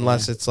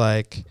unless it's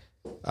like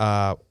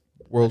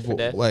Left 4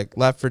 Dead? like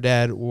Left 4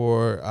 Dead or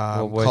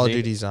World War Call of Z?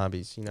 Duty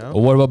Zombies. You know,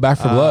 Well, what about Back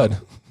for Blood?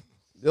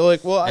 they're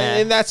like, well, Eh.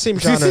 in that same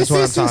genre is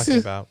what I'm talking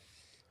about.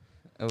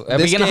 Are we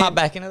This gonna game- hop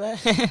back into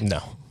that?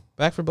 No.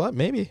 Back for Blood,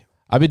 maybe.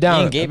 I'll be down.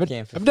 Me and Gabe I'll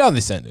came for be down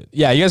to send it.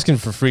 Yeah, you guys can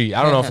for free.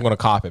 I don't know if I'm gonna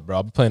cop it, bro.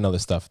 I'll be playing other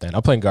stuff then.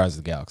 I'm playing Guardians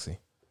of the Galaxy.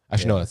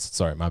 Actually, no, that's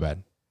sorry, my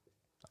bad.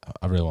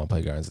 I really want to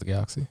play Guardians of the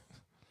Galaxy.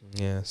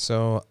 Yeah.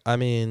 So I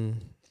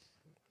mean,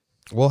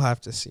 We'll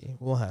have to see.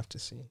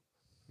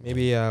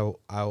 Maybe I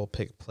will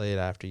play it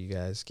after you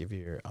guys give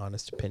your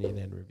honest opinion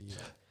and review.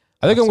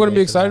 I think I'm going to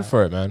be excited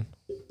for it, man.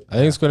 I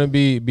think it's going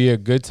to be a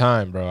good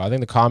time, bro. I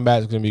think the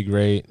combat is going to be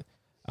great.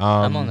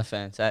 I'm on the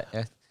fence.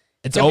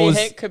 It's could always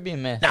be a hit, could be a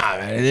miss. Nah,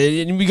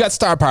 man. We got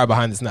star power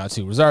behind this now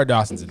too. Rosario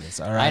Dawson's in this.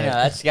 All right, I know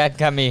that's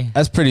got me.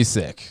 That's pretty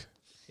sick.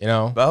 You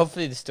know, but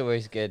hopefully the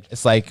story's good.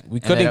 It's like we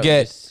couldn't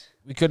get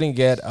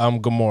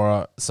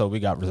Gamora, so we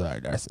got Rosario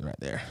Dawson right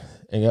there.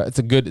 And it's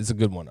a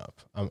good one up.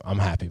 I'm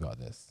happy about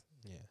this.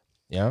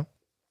 Yeah.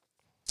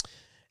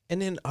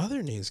 And in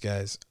other news,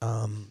 guys,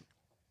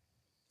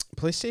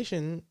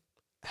 PlayStation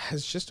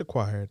has just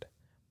acquired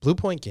Blue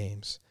Point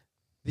Games,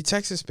 the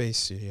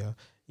Texas-based studio.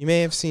 You may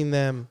have seen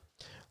them.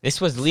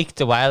 This was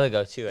leaked a while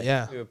ago too. I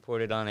think we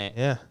reported on it.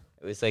 Yeah.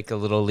 It was like a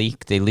little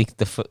leak. They leaked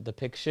the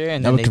picture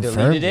and then they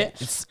deleted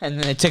it, and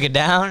then they took it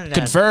down. And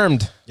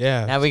confirmed.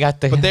 Yeah. Now we got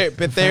the. But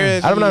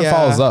they're I don't know if it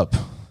follows up.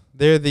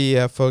 They're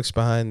the folks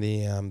behind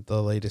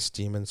the latest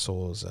Demon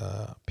Souls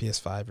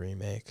PS5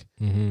 remake.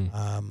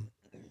 Mm-hmm.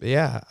 But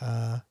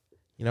yeah,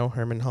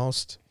 Herman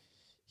Hulst,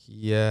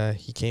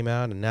 he came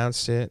out and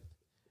announced it,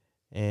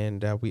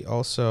 and we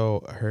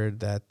also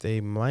heard that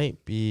they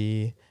might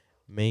be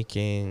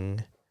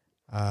making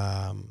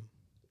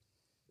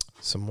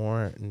some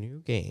more new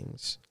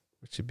games,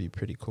 which would be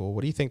pretty cool.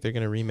 What do you think they're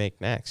going to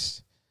remake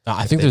next?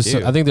 I think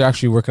they're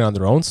actually working on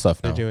their own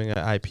stuff now. They're doing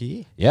an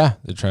IP? Yeah,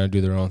 they're trying to do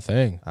their own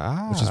thing,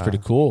 which is pretty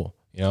cool,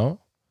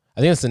 I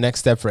think it's the next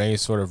step for any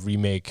sort of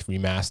remake,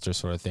 remaster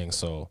sort of thing.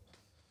 So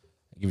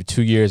give it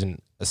 2 years and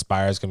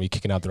Aspire's going to be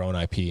kicking out their own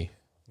IP.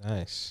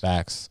 Nice.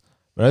 Facts.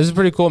 But this is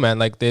pretty cool, man.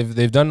 Like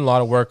they've done a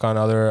lot of work on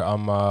other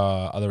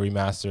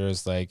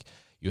remasters. Like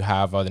you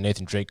have the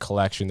Nathan Drake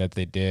collection that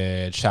they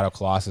did, Shadow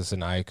Colossus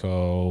and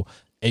Ico,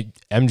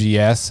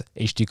 MGS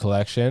HD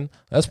collection.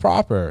 That's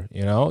proper.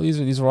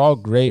 These are all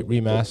great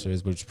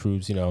remasters, which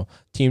proves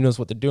team knows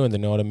what they're doing. They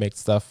know how to make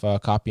stuff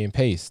copy and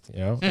paste.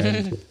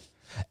 And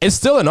it's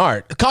still an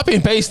art. Copy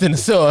and pasting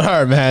is still an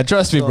art, man.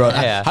 Trust me, bro.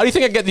 Yeah. How do you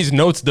think I get these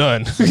notes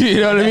done?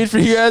 You know what I mean? For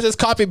you guys, it's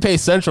copy and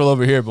paste central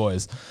over here,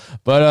 boys.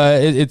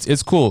 But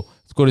it's cool.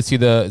 It's cool to see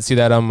that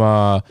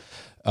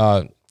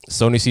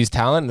Sony sees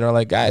talent and they're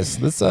like,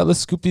 guys, let's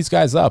scoop these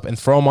guys up and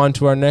throw them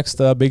onto our next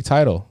big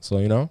title.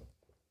 So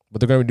but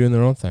they're gonna be doing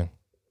their own thing.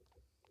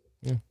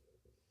 Yeah,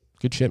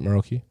 good shit,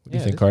 Maroki. What do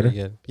you think, Carter?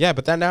 Yeah,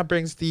 but that now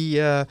brings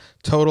the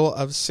total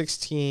of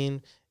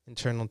 16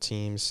 internal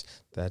teams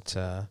that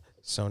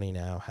Sony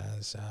now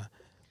has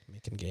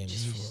making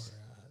games for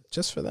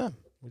just for them,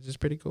 which is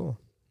pretty cool.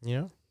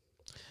 And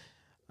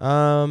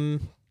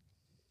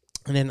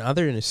in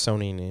other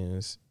Sony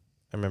news,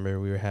 I remember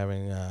we were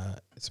having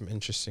some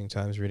interesting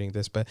times reading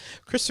this, but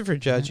Christopher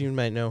Judge, you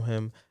might know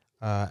him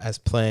as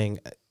playing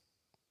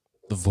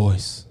the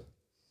voice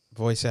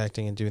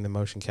acting and doing the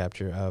motion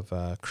capture of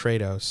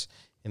Kratos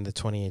in the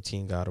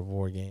 2018 God of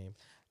War game.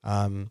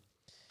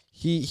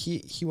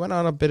 He went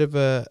on a bit of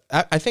a.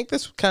 I think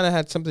this kind of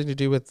had something to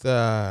do with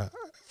God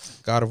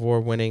of War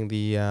winning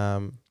the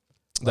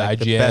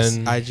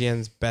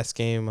IGN's best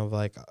game of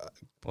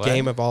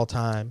game of all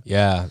time.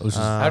 Yeah,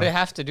 how did it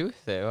have to do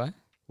with it? What?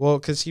 Well,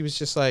 because he was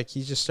just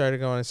he just started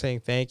going and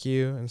saying thank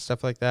you and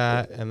stuff like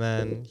that, and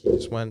then he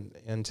just went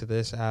into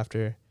this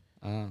after.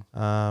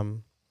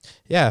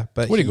 Yeah,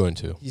 but what are you going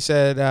to? He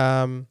said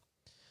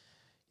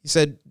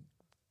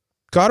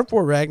God of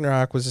War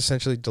Ragnarok was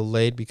essentially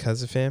delayed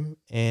because of him,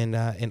 and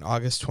in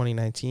August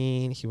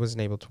 2019, he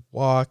wasn't able to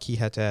walk. He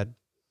had to have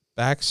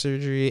back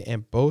surgery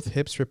and both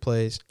hips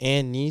replaced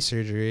and knee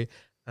surgery.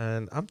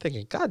 And I'm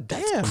thinking, God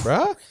damn,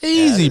 bro.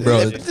 Easy,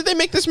 bro. Did they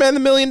make this man the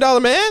 $1 million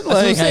man? That's what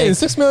I'm saying.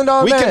 $6 million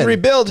man. We can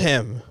rebuild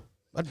him.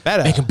 But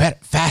better. Make him better,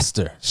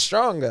 faster.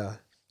 Stronger.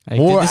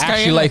 More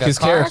actually like his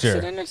character.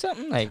 Or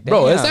something?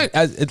 Bro,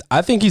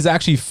 I think he's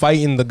actually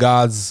fighting the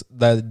gods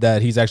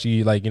that he's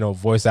actually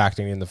voice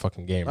acting in the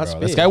fucking game, bro.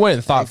 This guy went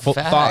and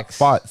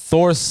fought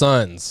Thor's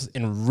sons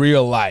in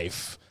real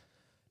life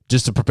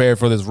just to prepare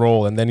for this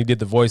role, and then he did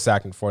the voice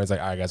acting for it. He's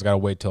like, all right, guys, I gotta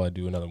wait till I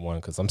do another one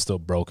because I'm still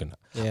broken.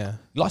 Yeah.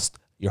 You lost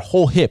your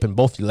whole hip and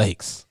both your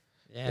legs.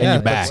 And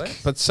your back.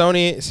 But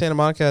Sony Santa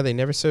Monica, they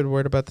never said a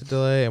word about the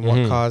delay and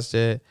what caused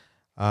it.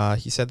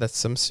 He said that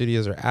some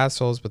studios are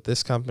assholes, but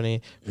this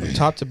company, from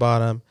top to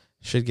bottom,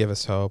 should give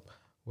us hope.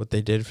 What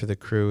they did for the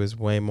crew is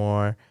way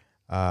more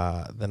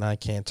than I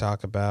can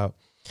talk about.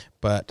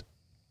 But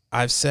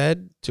I've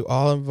said to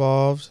all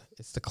involved,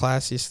 it's the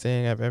classiest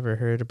thing I've ever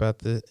heard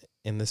about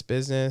in this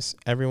business.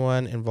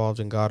 Everyone involved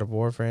in God of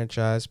War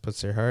franchise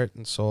puts their heart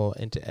and soul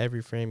into every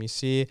frame you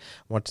see. I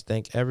want to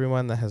thank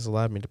everyone that has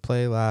allowed me to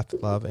play, laugh,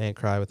 love, and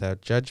cry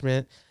without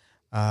judgment,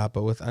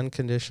 but with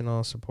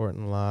unconditional support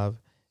and love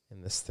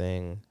in this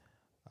thing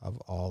of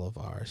all of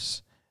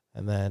ours.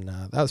 And then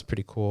that was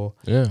pretty cool.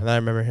 Yeah. And I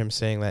remember him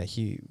saying that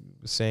he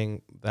was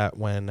saying that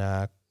when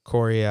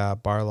Cory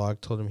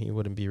Barlog told him he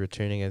wouldn't be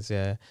returning as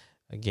a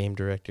game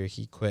director,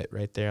 he quit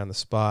right there on the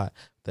spot.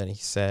 Then he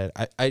said,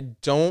 I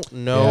don't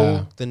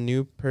know the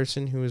new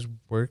person who is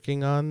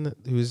working on,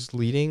 who's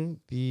leading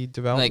the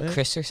development. Like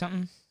Chris or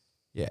something?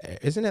 Yeah,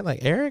 isn't it like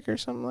Eric or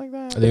something like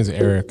that? I think it's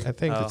Eric. I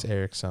think it's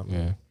Eric something.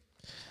 Yeah.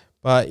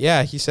 But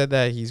yeah, he said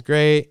that he's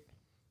great.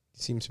 He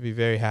seems to be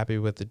very happy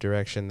with the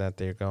direction that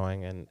they're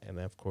going, and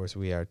of course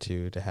we are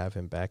too, to have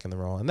him back in the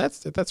role. And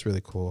that's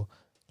really cool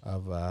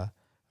of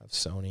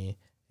Sony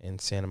in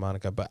Santa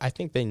Monica. But I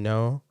think they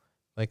know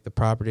like the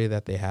property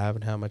that they have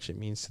and how much it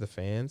means to the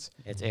fans.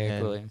 It's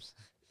Eric Williams.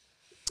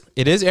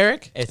 It is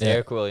Eric? It's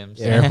Eric Williams.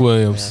 Yeah. Eric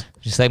Williams.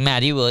 Yeah. Just like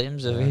Matty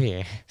Williams over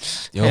here.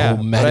 Yo,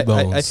 Matty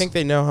Bones. I think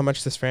they know how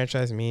much this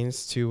franchise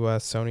means to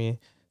Sony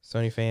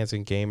fans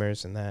and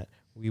gamers, and that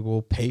we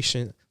will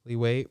patiently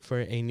wait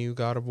for a new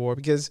God of War,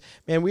 because,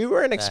 man, we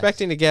weren't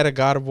expecting to get a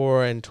God of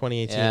War in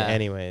 2018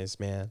 anyways,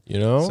 man. You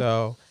know?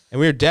 So, and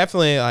we were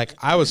definitely, like,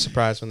 I was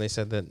surprised when they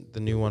said that the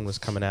new one was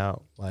coming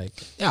out, like,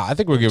 yeah, I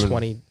think we're giving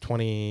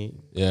 2020.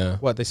 Yeah.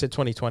 What, they said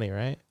 2020,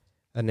 right?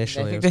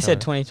 Initially. I think they said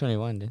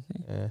 2021, didn't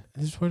they? Yeah.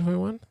 Is it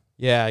 2021?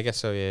 Yeah, I guess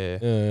so,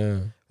 yeah.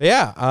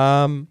 Yeah.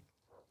 I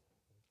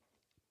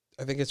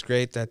think it's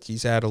great that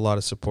he's had a lot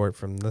of support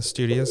from the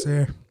studios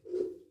there,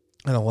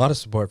 and a lot of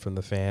support from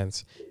the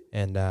fans.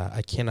 And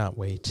I cannot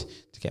wait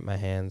to get my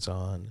hands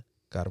on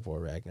God of War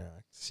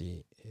Ragnarok to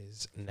see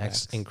his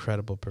next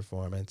incredible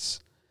performance.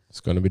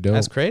 It's going to be dope.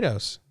 As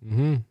Kratos.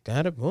 Mm-hmm.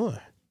 God of War.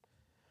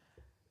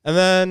 And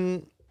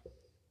then,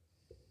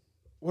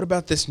 what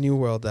about this new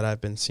world that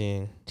I've been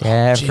seeing?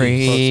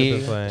 Jeffrey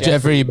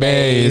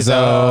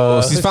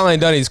Bezos. He's finally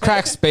done. He's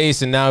cracked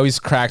space, and now he's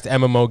cracked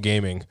MMO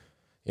gaming.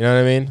 You know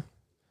what I mean?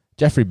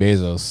 Jeffrey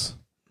Bezos.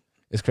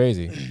 It's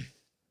crazy.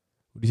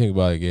 What do you think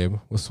about it, Gabe?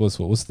 What's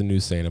the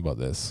news saying about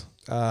this?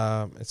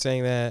 It's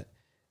saying that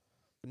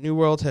New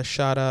World has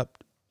shot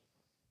up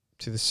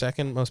to the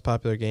second most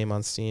popular game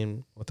on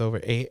Steam with over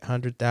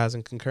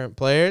 800,000 concurrent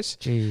players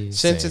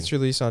since its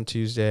release on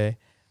Tuesday.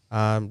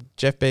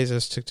 Jeff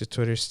Bezos took to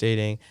Twitter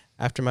stating,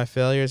 "After my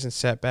failures and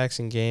setbacks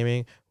in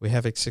gaming, we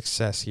have a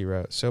success," he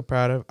wrote. "So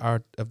proud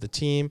of the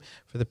team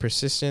for the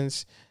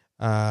persistence.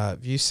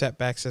 View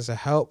setbacks as a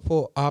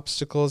helpful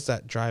obstacles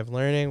that drive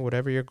learning.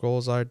 Whatever your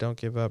goals are, don't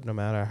give up no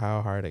matter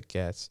how hard it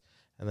gets."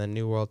 And then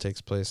New World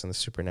takes place on the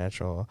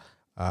supernatural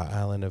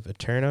island of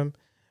Eternum,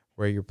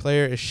 where your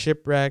player is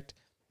shipwrecked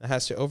and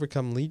has to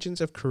overcome legions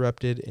of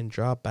corrupted and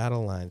draw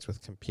battle lines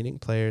with competing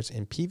players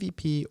in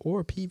PvP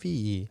or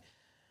PvE.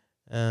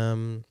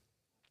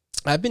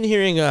 I've been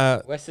hearing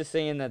Wes is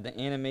saying that the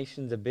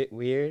animation's a bit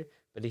weird,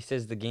 but he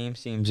says the game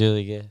seems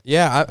really good.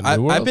 Yeah,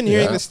 I've been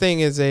hearing this thing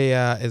is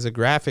a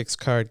graphics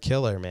card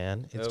killer,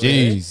 man.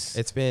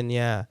 It's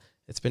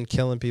been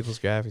killing people's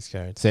graphics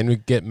cards. Saying we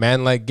get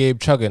man like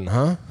Gabe chugging,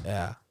 huh?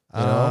 Yeah.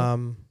 You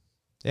know?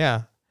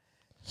 Yeah.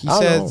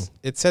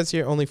 It says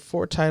here only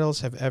 4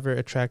 titles have ever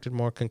attracted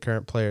more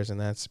concurrent players, and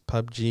that's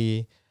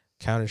PUBG,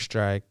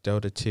 Counter-Strike,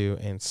 Dota 2,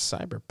 and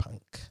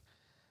Cyberpunk.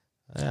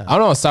 Yeah. I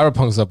don't know if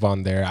Cyberpunk's up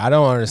on there. I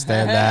don't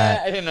understand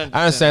that.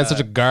 I understand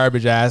such a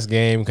garbage ass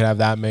game could have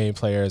that many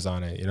players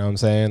on it. You know what I'm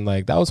saying?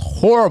 Like, that was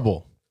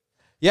horrible.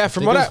 Yeah,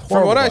 from what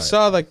I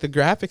saw, like the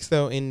graphics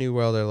though in New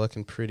World are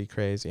looking pretty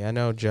crazy. I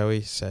know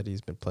Joey said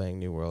he's been playing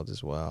New World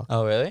as well.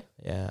 Oh, really?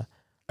 Yeah.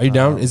 Are you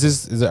down?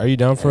 Are you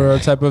down for a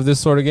type of this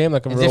sort of game,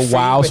 like a real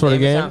WoW sort of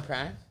game?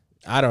 Prime?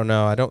 I don't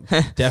know. I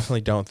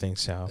definitely don't think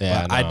so.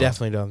 Yeah, I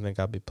definitely don't think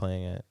I'll be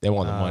playing it. They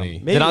want the money.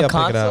 Maybe Is it on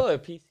console or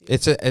PC?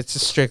 It's a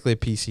strictly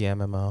PC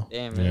MMO.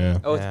 Damn. Yeah.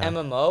 Oh, it's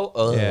MMO.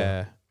 Oh.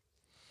 Yeah.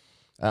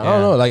 I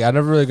don't know. Like, I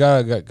never really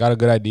got a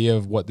good idea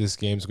of what this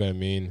game's going to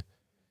mean,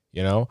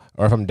 you know,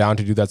 or if I'm down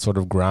to do that sort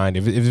of grind.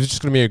 If it's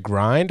just going to be a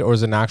grind, or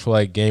is it an actual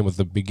like game with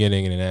a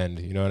beginning and an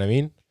end? You know what I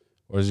mean?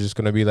 Or is it just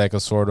going to be like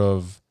a sort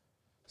of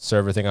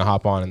server thing I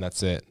hop on and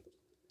that's it?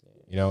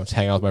 You know, just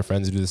hang out with my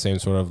friends and do the same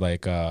sort of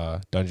like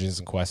dungeons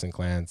and quests and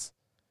clans.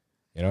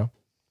 You know,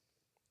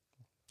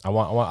 I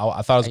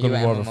thought it was going to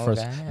be more of a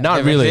first.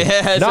 Not really.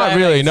 Not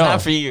really. No. It's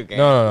not for you, guys.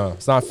 No.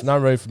 It's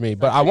not really for me.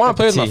 But I want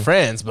to play with my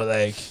friends. But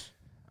like,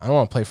 I don't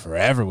want to play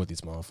forever with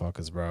these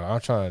motherfuckers, bro. I'm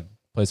trying to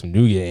play some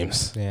new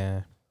games.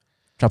 Yeah.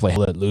 Trying to play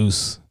Let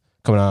Loose,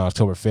 coming out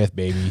October 5th,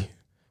 baby.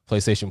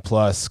 PlayStation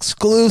Plus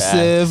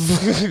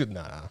exclusive.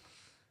 Nah.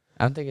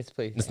 I don't think it's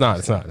PlayStation.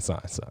 It's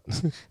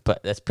not.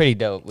 But that's pretty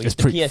dope. We get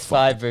the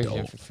PS5 version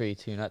dope. For free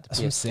too, not the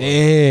that's PS4. What I'm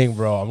saying,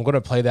 bro. I'm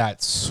gonna play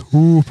that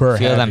super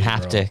Feel heavy, them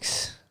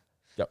haptics.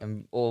 Yep.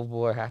 And old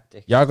war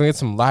haptics. Y'all gonna get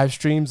some live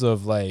streams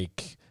of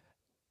like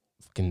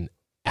fucking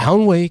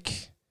Alan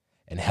Wake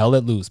and Hell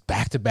Let Loose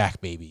back to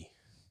back, baby.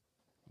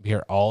 Be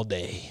here all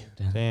day.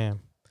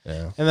 Damn.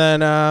 Yeah. And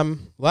then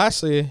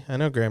lastly, I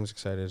know Graham's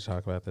excited to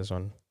talk about this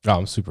one. Oh,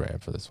 I'm super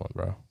amped for this one,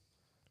 bro.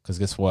 Because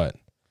guess what?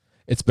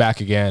 It's back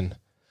again.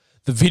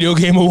 The Video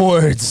Game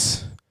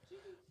Awards.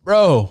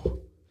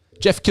 Bro,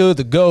 Jeff Keighley,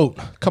 the GOAT,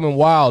 coming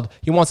wild.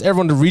 He wants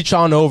everyone to reach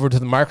on over to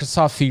the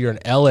Microsoft Theater in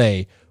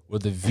LA, where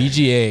the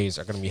VGAs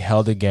are going to be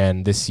held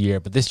again this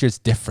year. But this year it's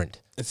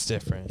different. It's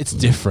different.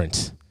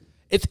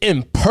 It's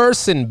in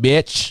person,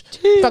 bitch.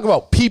 Talk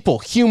about people,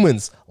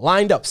 humans,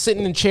 lined up,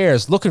 sitting in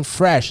chairs, looking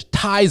fresh,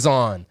 ties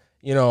on,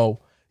 you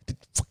know,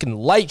 fucking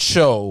light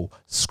show,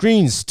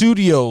 screens,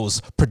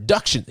 studios,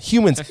 production,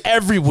 humans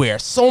everywhere.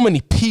 So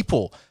many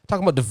people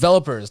talking about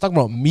developers, talking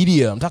about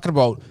media. I'm talking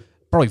about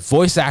probably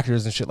voice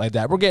actors and shit like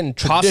that. We're getting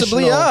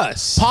Possibly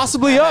us.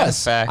 Possibly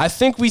us. Fact. I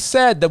think we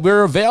said that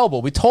we're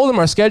available. We told them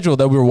our schedule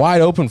that we were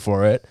wide open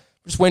for it.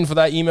 We're just waiting for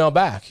that email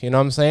back. You know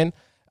what I'm saying?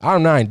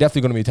 R9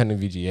 definitely going to be attending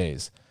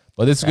VGAs,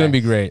 but this is going to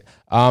be great.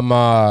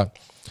 The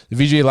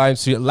VGA live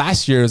stream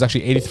last year was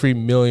actually 83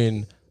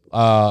 million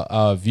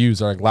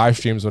views, or like live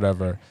streams,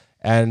 whatever.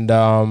 And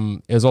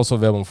it was also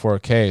available in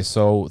 4K.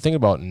 So think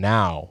about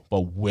now,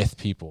 but with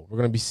people. We're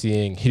going to be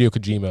seeing Hideo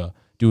Kojima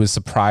do his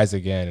surprise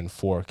again in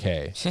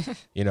 4K.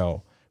 You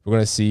know, we're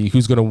going to see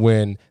who's going to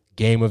win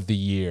Game of the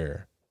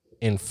Year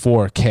in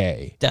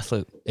 4K.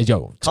 Deathloop.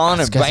 Yo,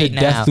 calling it right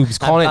now. Deathloop. He's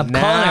calling I'm it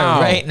now. calling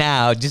it right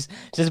now. Just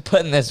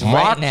putting this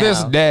Mark right now.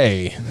 this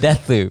day.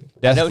 Deathloop.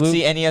 I don't Deathloop?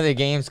 see any other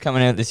games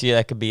coming out this year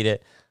that could beat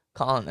it.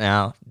 Calling it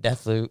now.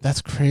 Deathloop.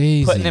 That's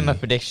crazy. Putting in my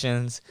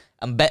predictions.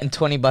 I'm betting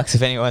 $20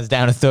 if anyone's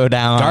down to throw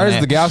down. Guardians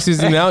on of the it. Galaxy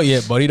isn't out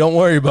yet, buddy. Don't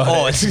worry about it.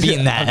 Oh, it's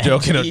beating that. I'm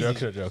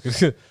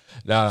joking.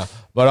 Nah,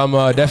 but I'm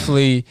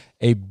definitely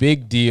a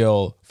big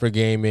deal for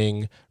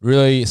gaming.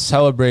 Really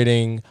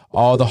celebrating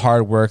all the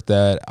hard work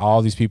that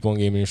all these people in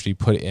the gaming industry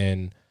put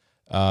in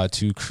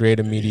to create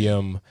a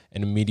medium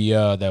and a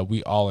media that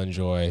we all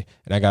enjoy.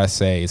 And I gotta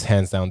say, it's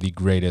hands down the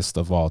greatest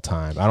of all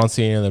time. I don't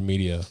see any other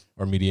media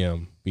or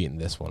medium beating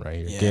this one right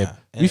here. Yeah. Gabe,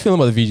 what you feeling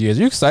about the VGAs? Are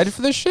you excited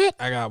for this shit?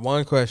 I got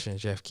one question,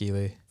 Jeff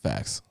Keighley.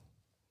 Facts.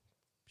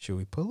 Should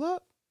we pull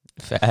up?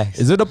 Facts.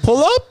 Is it a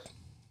pull up?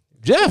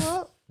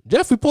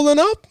 Jeff, we pulling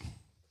up?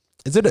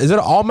 Is it an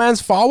all man's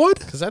forward?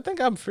 Because I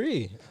think I'm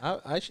free.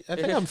 I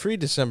think I'm free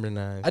December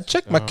 9th. I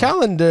checked my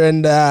calendar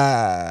and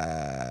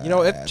You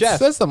know, if Jeff,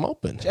 says I'm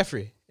open.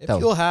 Jeffrey, if Tell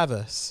me. you'll have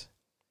us,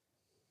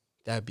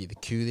 that'd be the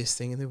coolest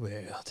thing in the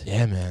world.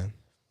 Yeah, man.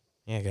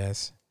 Yeah,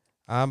 guys.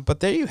 But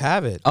there you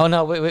have it. Oh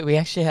no! Wait! We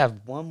actually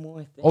have one more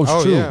thing. Oh,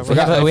 Oh, true. yeah,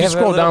 Forgot. we If you have a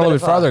scroll little down a bit little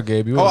of bit farther,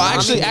 Gabe. You Oh,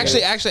 would've-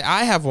 actually,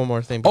 I have one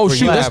more thing. Oh, before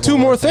shoot. you There's have two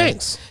one more thing.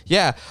 things.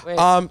 Yeah. Wait.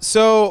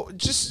 So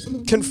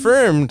just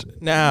confirmed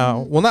now.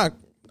 Well, not.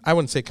 I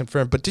wouldn't say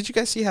confirmed, but did you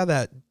guys see how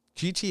that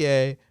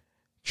GTA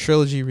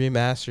Trilogy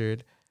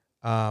Remastered?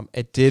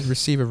 It did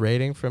receive a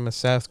rating from a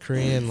South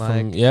Korean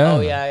Yeah.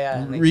 Oh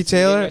yeah. Like,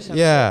 retailer. or something.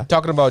 Yeah.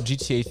 Talking about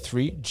GTA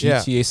 3,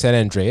 GTA San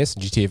Andreas,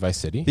 GTA Vice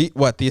City.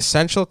 The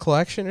Essential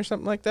Collection or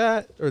something like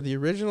that, or the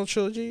original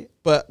trilogy.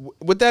 But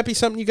would that be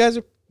something you guys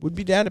would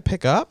be down to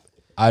pick up?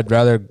 I'd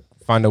rather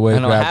find a way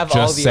to I grab have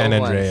all just the San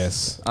old ones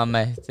Andreas. on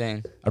my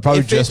thing. I'd probably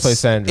If just play it's-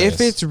 San Andreas.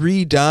 If it's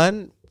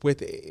redone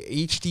with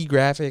HD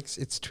graphics,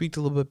 it's tweaked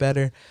a little bit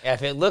better. Yeah,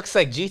 if it looks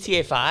like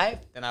GTA 5,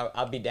 then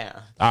I'll be down.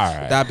 all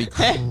right. That'd be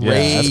crazy.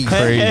 Yeah, that's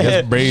crazy.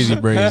 That's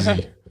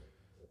brazy.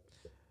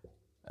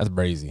 That's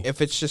brazy. If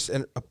it's just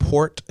a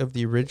port of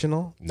the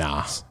original,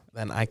 Nah.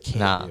 then I can't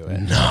Nah. do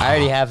it. I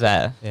already have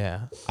that. Yeah.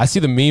 I see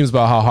the memes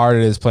about how hard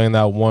it is playing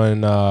that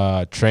one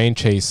train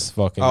chase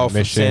fucking Oh, from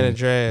mission. San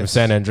Andreas. From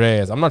San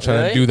Andreas. I'm not trying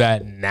Really? to do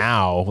that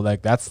now.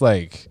 Like, that's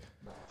like,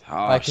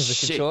 Like, is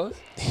the controls?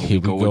 here we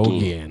go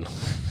again.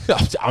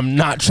 I'm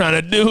not trying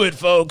to do it,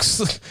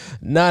 folks.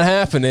 Not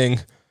happening.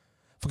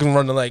 Fucking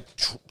running like.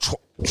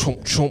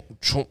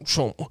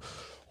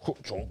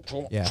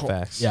 Yeah,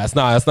 facts. Yeah, it's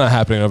not. That's not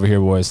happening over here,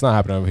 boys. It's not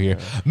happening over here.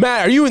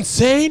 Matt, are you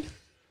insane?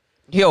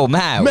 Yo,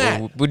 Matt,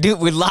 Matt.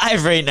 we're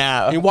live right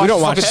now. We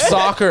don't watch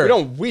soccer.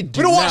 We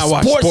don't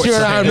watch sports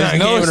here on There's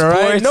no gaming, sports all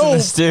right? in No.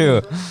 this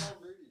too.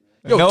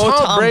 Yo, No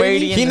Tom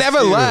Brady in He the never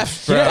stew.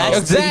 left, bro. Yeah,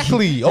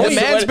 exactly. Oh, The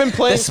man's been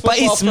playing The football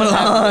Spice for-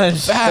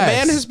 Melange. The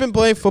man has been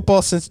playing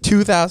football since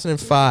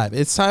 2005.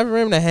 It's time for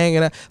him to hang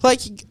it up. Like,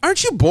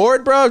 aren't you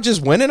bored, bro, of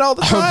just winning all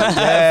the time?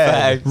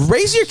 Yeah.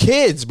 Raise your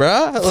kids,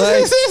 bro.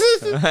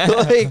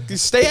 Like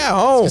stay at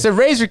home. I said,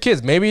 raise your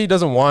kids. Maybe he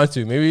doesn't want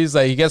to. Maybe he's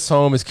like, he gets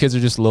home, his kids are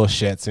just little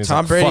shits. And he's Tom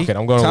like, Brady. fuck it,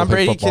 I'm going Tom to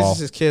play Brady football.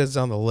 kisses his kids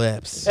on the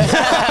lips.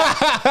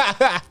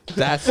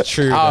 That's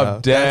true. I'm bro.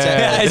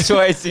 dead. I swear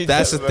I see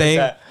That's the something thing.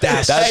 like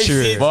That's I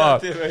true. see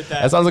Fuck. something like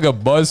That sounds like a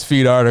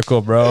BuzzFeed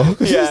article, bro.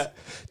 Yeah.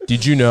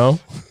 Did you know?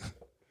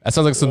 That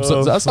sounds like some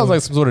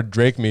sort of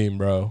Drake meme,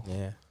 bro.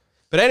 Yeah.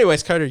 But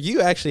anyways, Carter,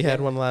 you actually had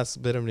one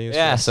last bit of news.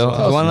 Yeah, for us. so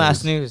Awesome. one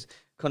last news.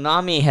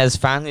 Konami has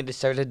finally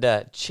decided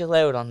to chill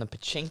out on the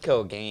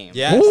Pachinko game.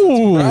 Yes,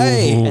 Ooh. that's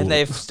right. And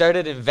they've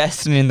started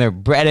investing in their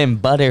bread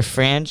and butter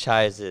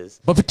franchises.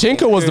 But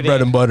Pachinko was the bread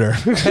and butter.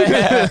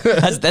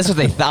 That's what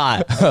they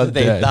thought. That's what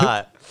they dead.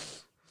 thought.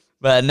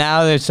 But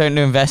now they're starting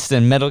to invest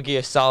in Metal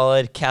Gear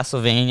Solid,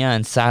 Castlevania,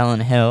 and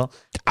Silent Hill.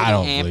 I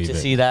don't Amped believe to it.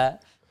 see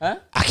that. Huh?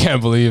 I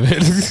can't believe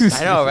it.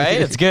 I know, right?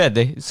 It's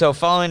good. So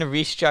following a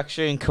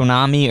restructure in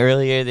Konami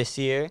earlier this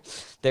year,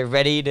 they're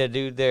ready to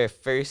do their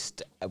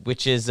first,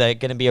 which is going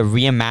to be a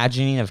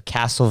reimagining of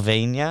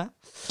Castlevania.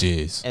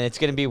 Jeez. And it's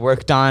going to be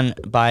worked on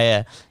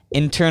by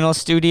internal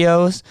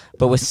studios,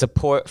 but with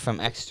support from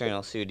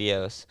external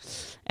studios.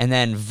 And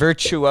then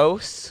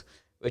Virtuose,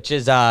 which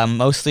is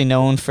mostly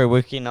known for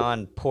working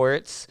on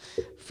ports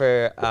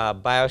for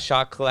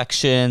BioShock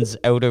Collections,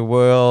 Outer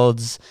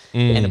Worlds,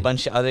 and a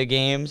bunch of other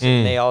games.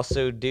 And they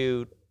also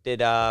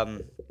did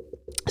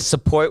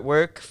support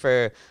work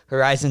for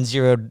Horizon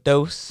Zero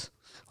Dawn.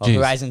 Jeez.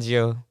 Horizon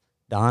Zero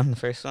Dawn, the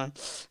first one,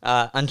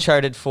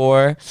 Uncharted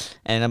 4,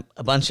 and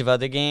a bunch of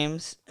other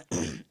games.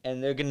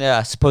 And they're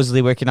gonna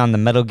supposedly working on the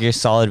Metal Gear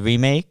Solid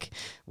remake,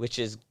 which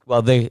is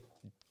they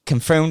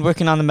confirmed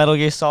working on the Metal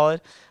Gear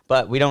Solid,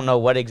 but we don't know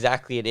what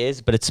exactly it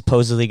is. But it's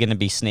supposedly gonna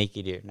be Snake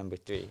Eater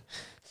 #3.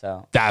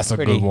 So that's a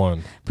good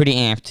one. Pretty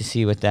amped to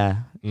see what that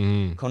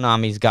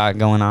Konami's got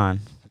going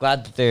on.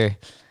 Glad that they're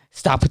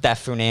stop with that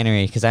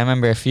frunanery, because I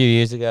remember a few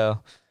years ago,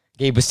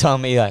 Gabe was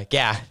telling me like,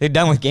 yeah, they're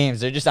done with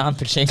games. They're just on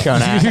pachinko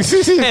now.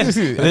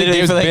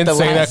 Literally for like the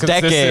last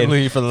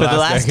decade. For the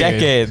last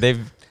decade,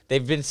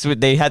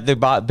 they had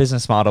their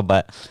business model,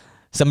 but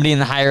somebody in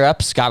the higher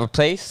ups got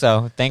replaced.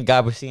 So thank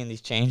God we're seeing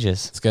these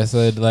changes. This guy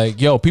said like,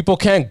 yo, people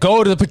can't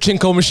go to the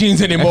pachinko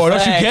machines anymore. Don't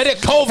you get it?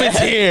 COVID's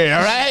here,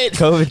 all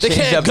right? They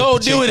can't go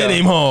do it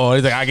anymore.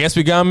 He's like, I guess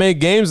we gotta make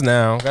games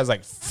now. The guy's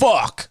like,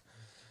 fuck.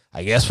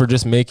 I guess we're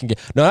just making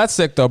games. No, that's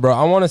sick though, bro.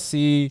 I want to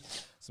see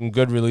some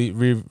good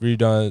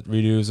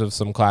redos of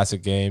some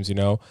classic games. You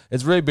know,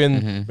 it's really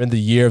been the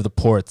year of the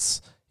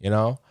ports. You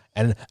know,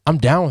 and I'm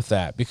down with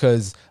that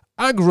because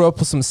I grew up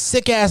with some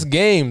sick ass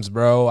games,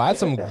 bro. I had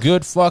some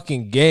good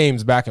fucking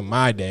games back in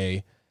my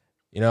day.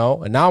 You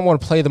know, and now I want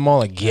to play them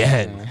all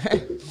again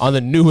on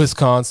the newest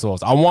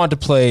consoles. I wanted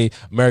to play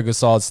Metal Gear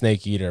Solid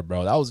Snake Eater,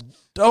 bro. That was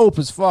dope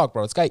as fuck,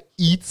 bro. This guy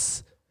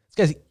eats.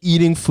 This guy's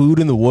eating food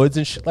in the woods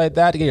and shit like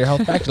that to get your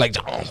health back. You're like,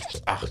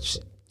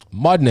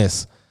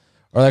 mudness.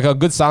 Or like a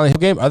good Silent Hill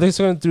game. Are they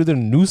going through the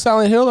new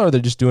Silent Hill, or are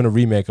they just doing a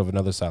remake of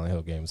another Silent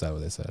Hill game? Is that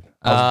what they said?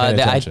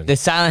 The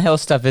Silent Hill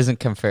stuff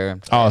isn't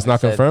confirmed. Oh, it's not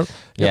confirmed?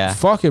 Yeah.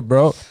 Fuck it,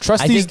 bro.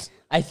 Trust these.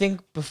 I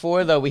think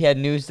before, though, we had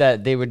news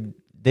that there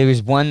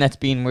was one that's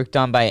being worked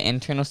on by an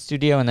internal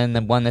studio, and then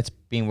the one that's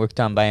being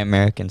worked on by an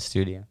American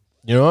studio.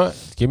 You know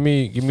what? Give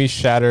me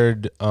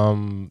Shattered.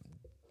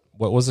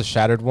 What was the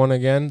Shattered one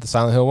again? The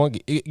Silent Hill one?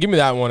 Give me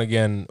that one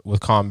again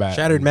with combat.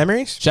 Shattered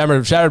Memories?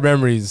 Shattered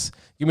Memories.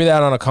 Give me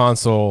that on a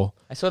console.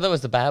 I saw that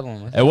was the bad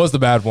one. It was the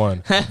bad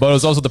one. But it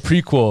was also the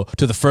prequel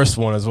to the first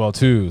one as well,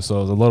 too. So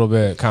it was a little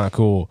bit kind of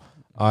cool.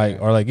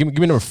 Give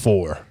me number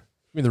 4. Give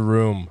me The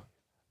Room.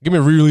 Give me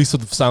a re-release of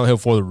the Silent Hill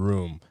 4 The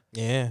Room.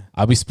 Yeah.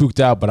 I'll be spooked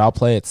out, but I'll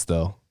play it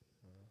still.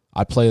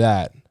 I'd play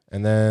that.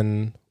 And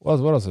then, what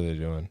else are they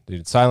doing? They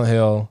did Silent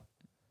Hill,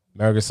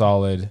 Metal Gear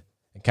Solid,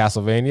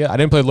 Castlevania. I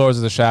didn't play Lords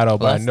of the Shadow,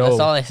 but I know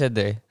that's all I said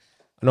there.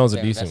 I know it's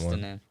a decent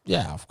one.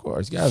 Yeah, of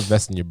course. You gotta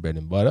invest in your bread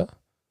and butter.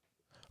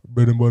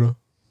 Bread and butter.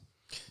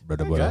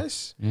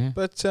 Guys. Yeah.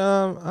 But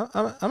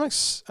I'm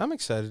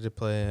excited to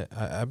play it.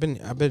 I've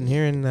been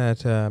hearing that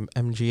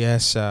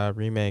MGS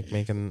remake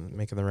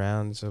making the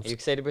rounds. Are you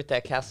excited about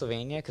that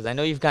Castlevania? Because I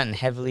know you've gotten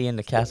heavily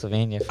into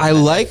Castlevania. I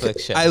like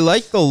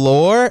the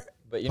lore.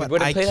 But you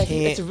wouldn't play that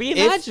game. It's a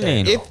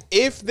reimagining.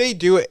 If they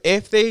do it,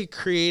 if they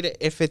create it,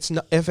 if it's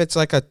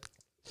like a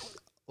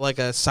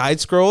side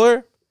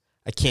scroller,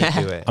 I can't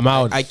do it. I'm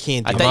out. I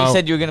can't do it. I thought you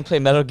said you were going to play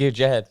Metal Gear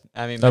Dread.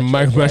 I mean,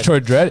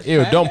 Metroid Dread?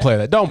 Ew, don't play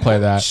that. Don't play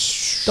that.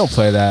 Don't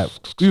play that.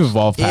 We've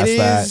evolved past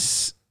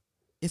that.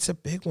 It's a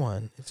big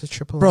one. It's a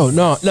triple. Bro,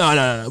 no.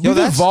 We've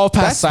evolved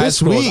past side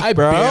scrolls. I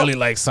barely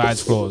like side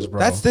scrolls,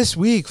 bro. That's this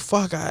week.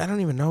 Fuck, I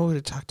don't even know who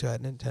to talk to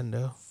at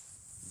Nintendo.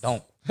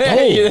 Don't,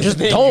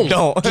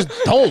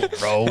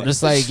 bro.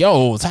 Just like,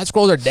 yo, side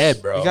scrolls are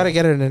dead, bro. You got to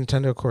get a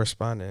Nintendo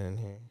correspondent in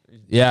here.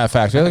 Yeah, in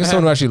fact, I feel like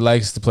someone who actually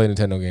likes to play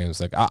Nintendo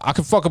games. Like, I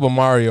could fuck up a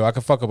Mario, I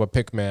could fuck up a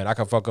Pikmin, I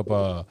could fuck up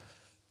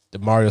the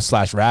Mario /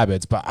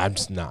 Rabbids, but I'm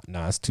just not.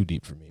 Nah, it's too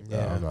deep for me, bro.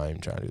 Yeah. I'm not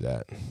even trying to do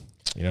that.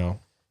 You know?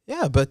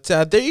 Yeah, but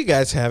there you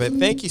guys have it.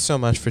 Thank you so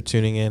much for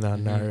tuning in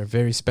on our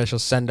very special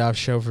send-off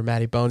show for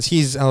Matty Bones.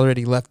 He's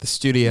already left the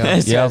studio.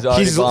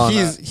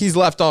 He's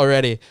left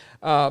already.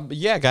 But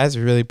yeah, guys,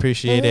 we really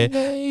appreciate it.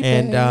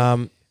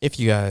 And if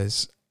you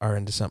guys are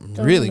into something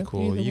really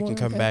cool, you can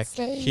come back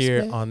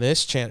here on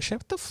this channel.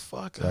 Shut the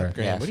fuck up,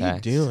 Graham. What are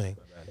you doing?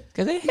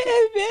 Because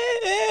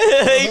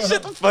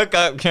shut the fuck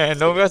up, Graham.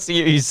 Nobody wants to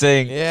hear you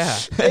sing. Yeah.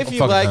 If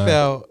you like,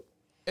 though,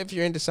 if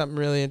you're into something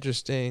really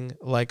interesting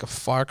like a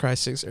Far Cry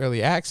 6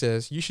 Early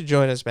Access, you should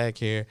join us back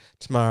here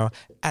tomorrow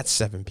at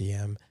 7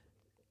 p.m.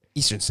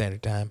 Eastern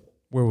Standard Time,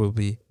 where we'll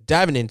be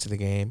diving into the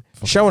game,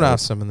 showing off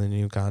some of the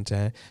new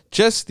content,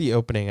 just the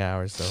opening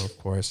hours, though, of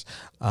course.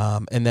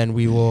 And then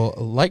we will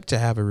like to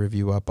have a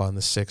review up on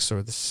the 6th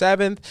or the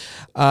 7th.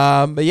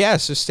 But yeah,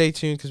 so stay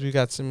tuned because we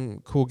got some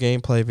cool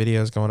gameplay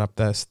videos going up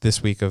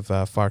this week of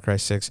Far Cry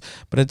 6.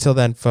 But until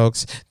then,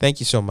 folks,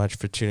 thank you so much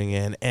for tuning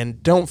in.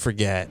 And don't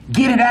forget,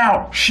 get it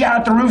out.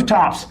 Shout at the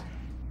rooftops.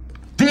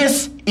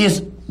 This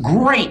is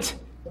great.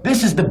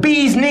 This is the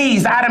bee's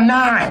knees, item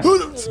 9.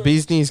 It's the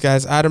bee's knees,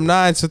 guys, item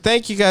 9. So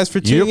thank you guys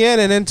for tuning in.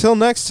 And until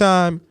next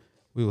time,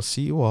 we will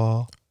see you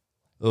all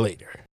later.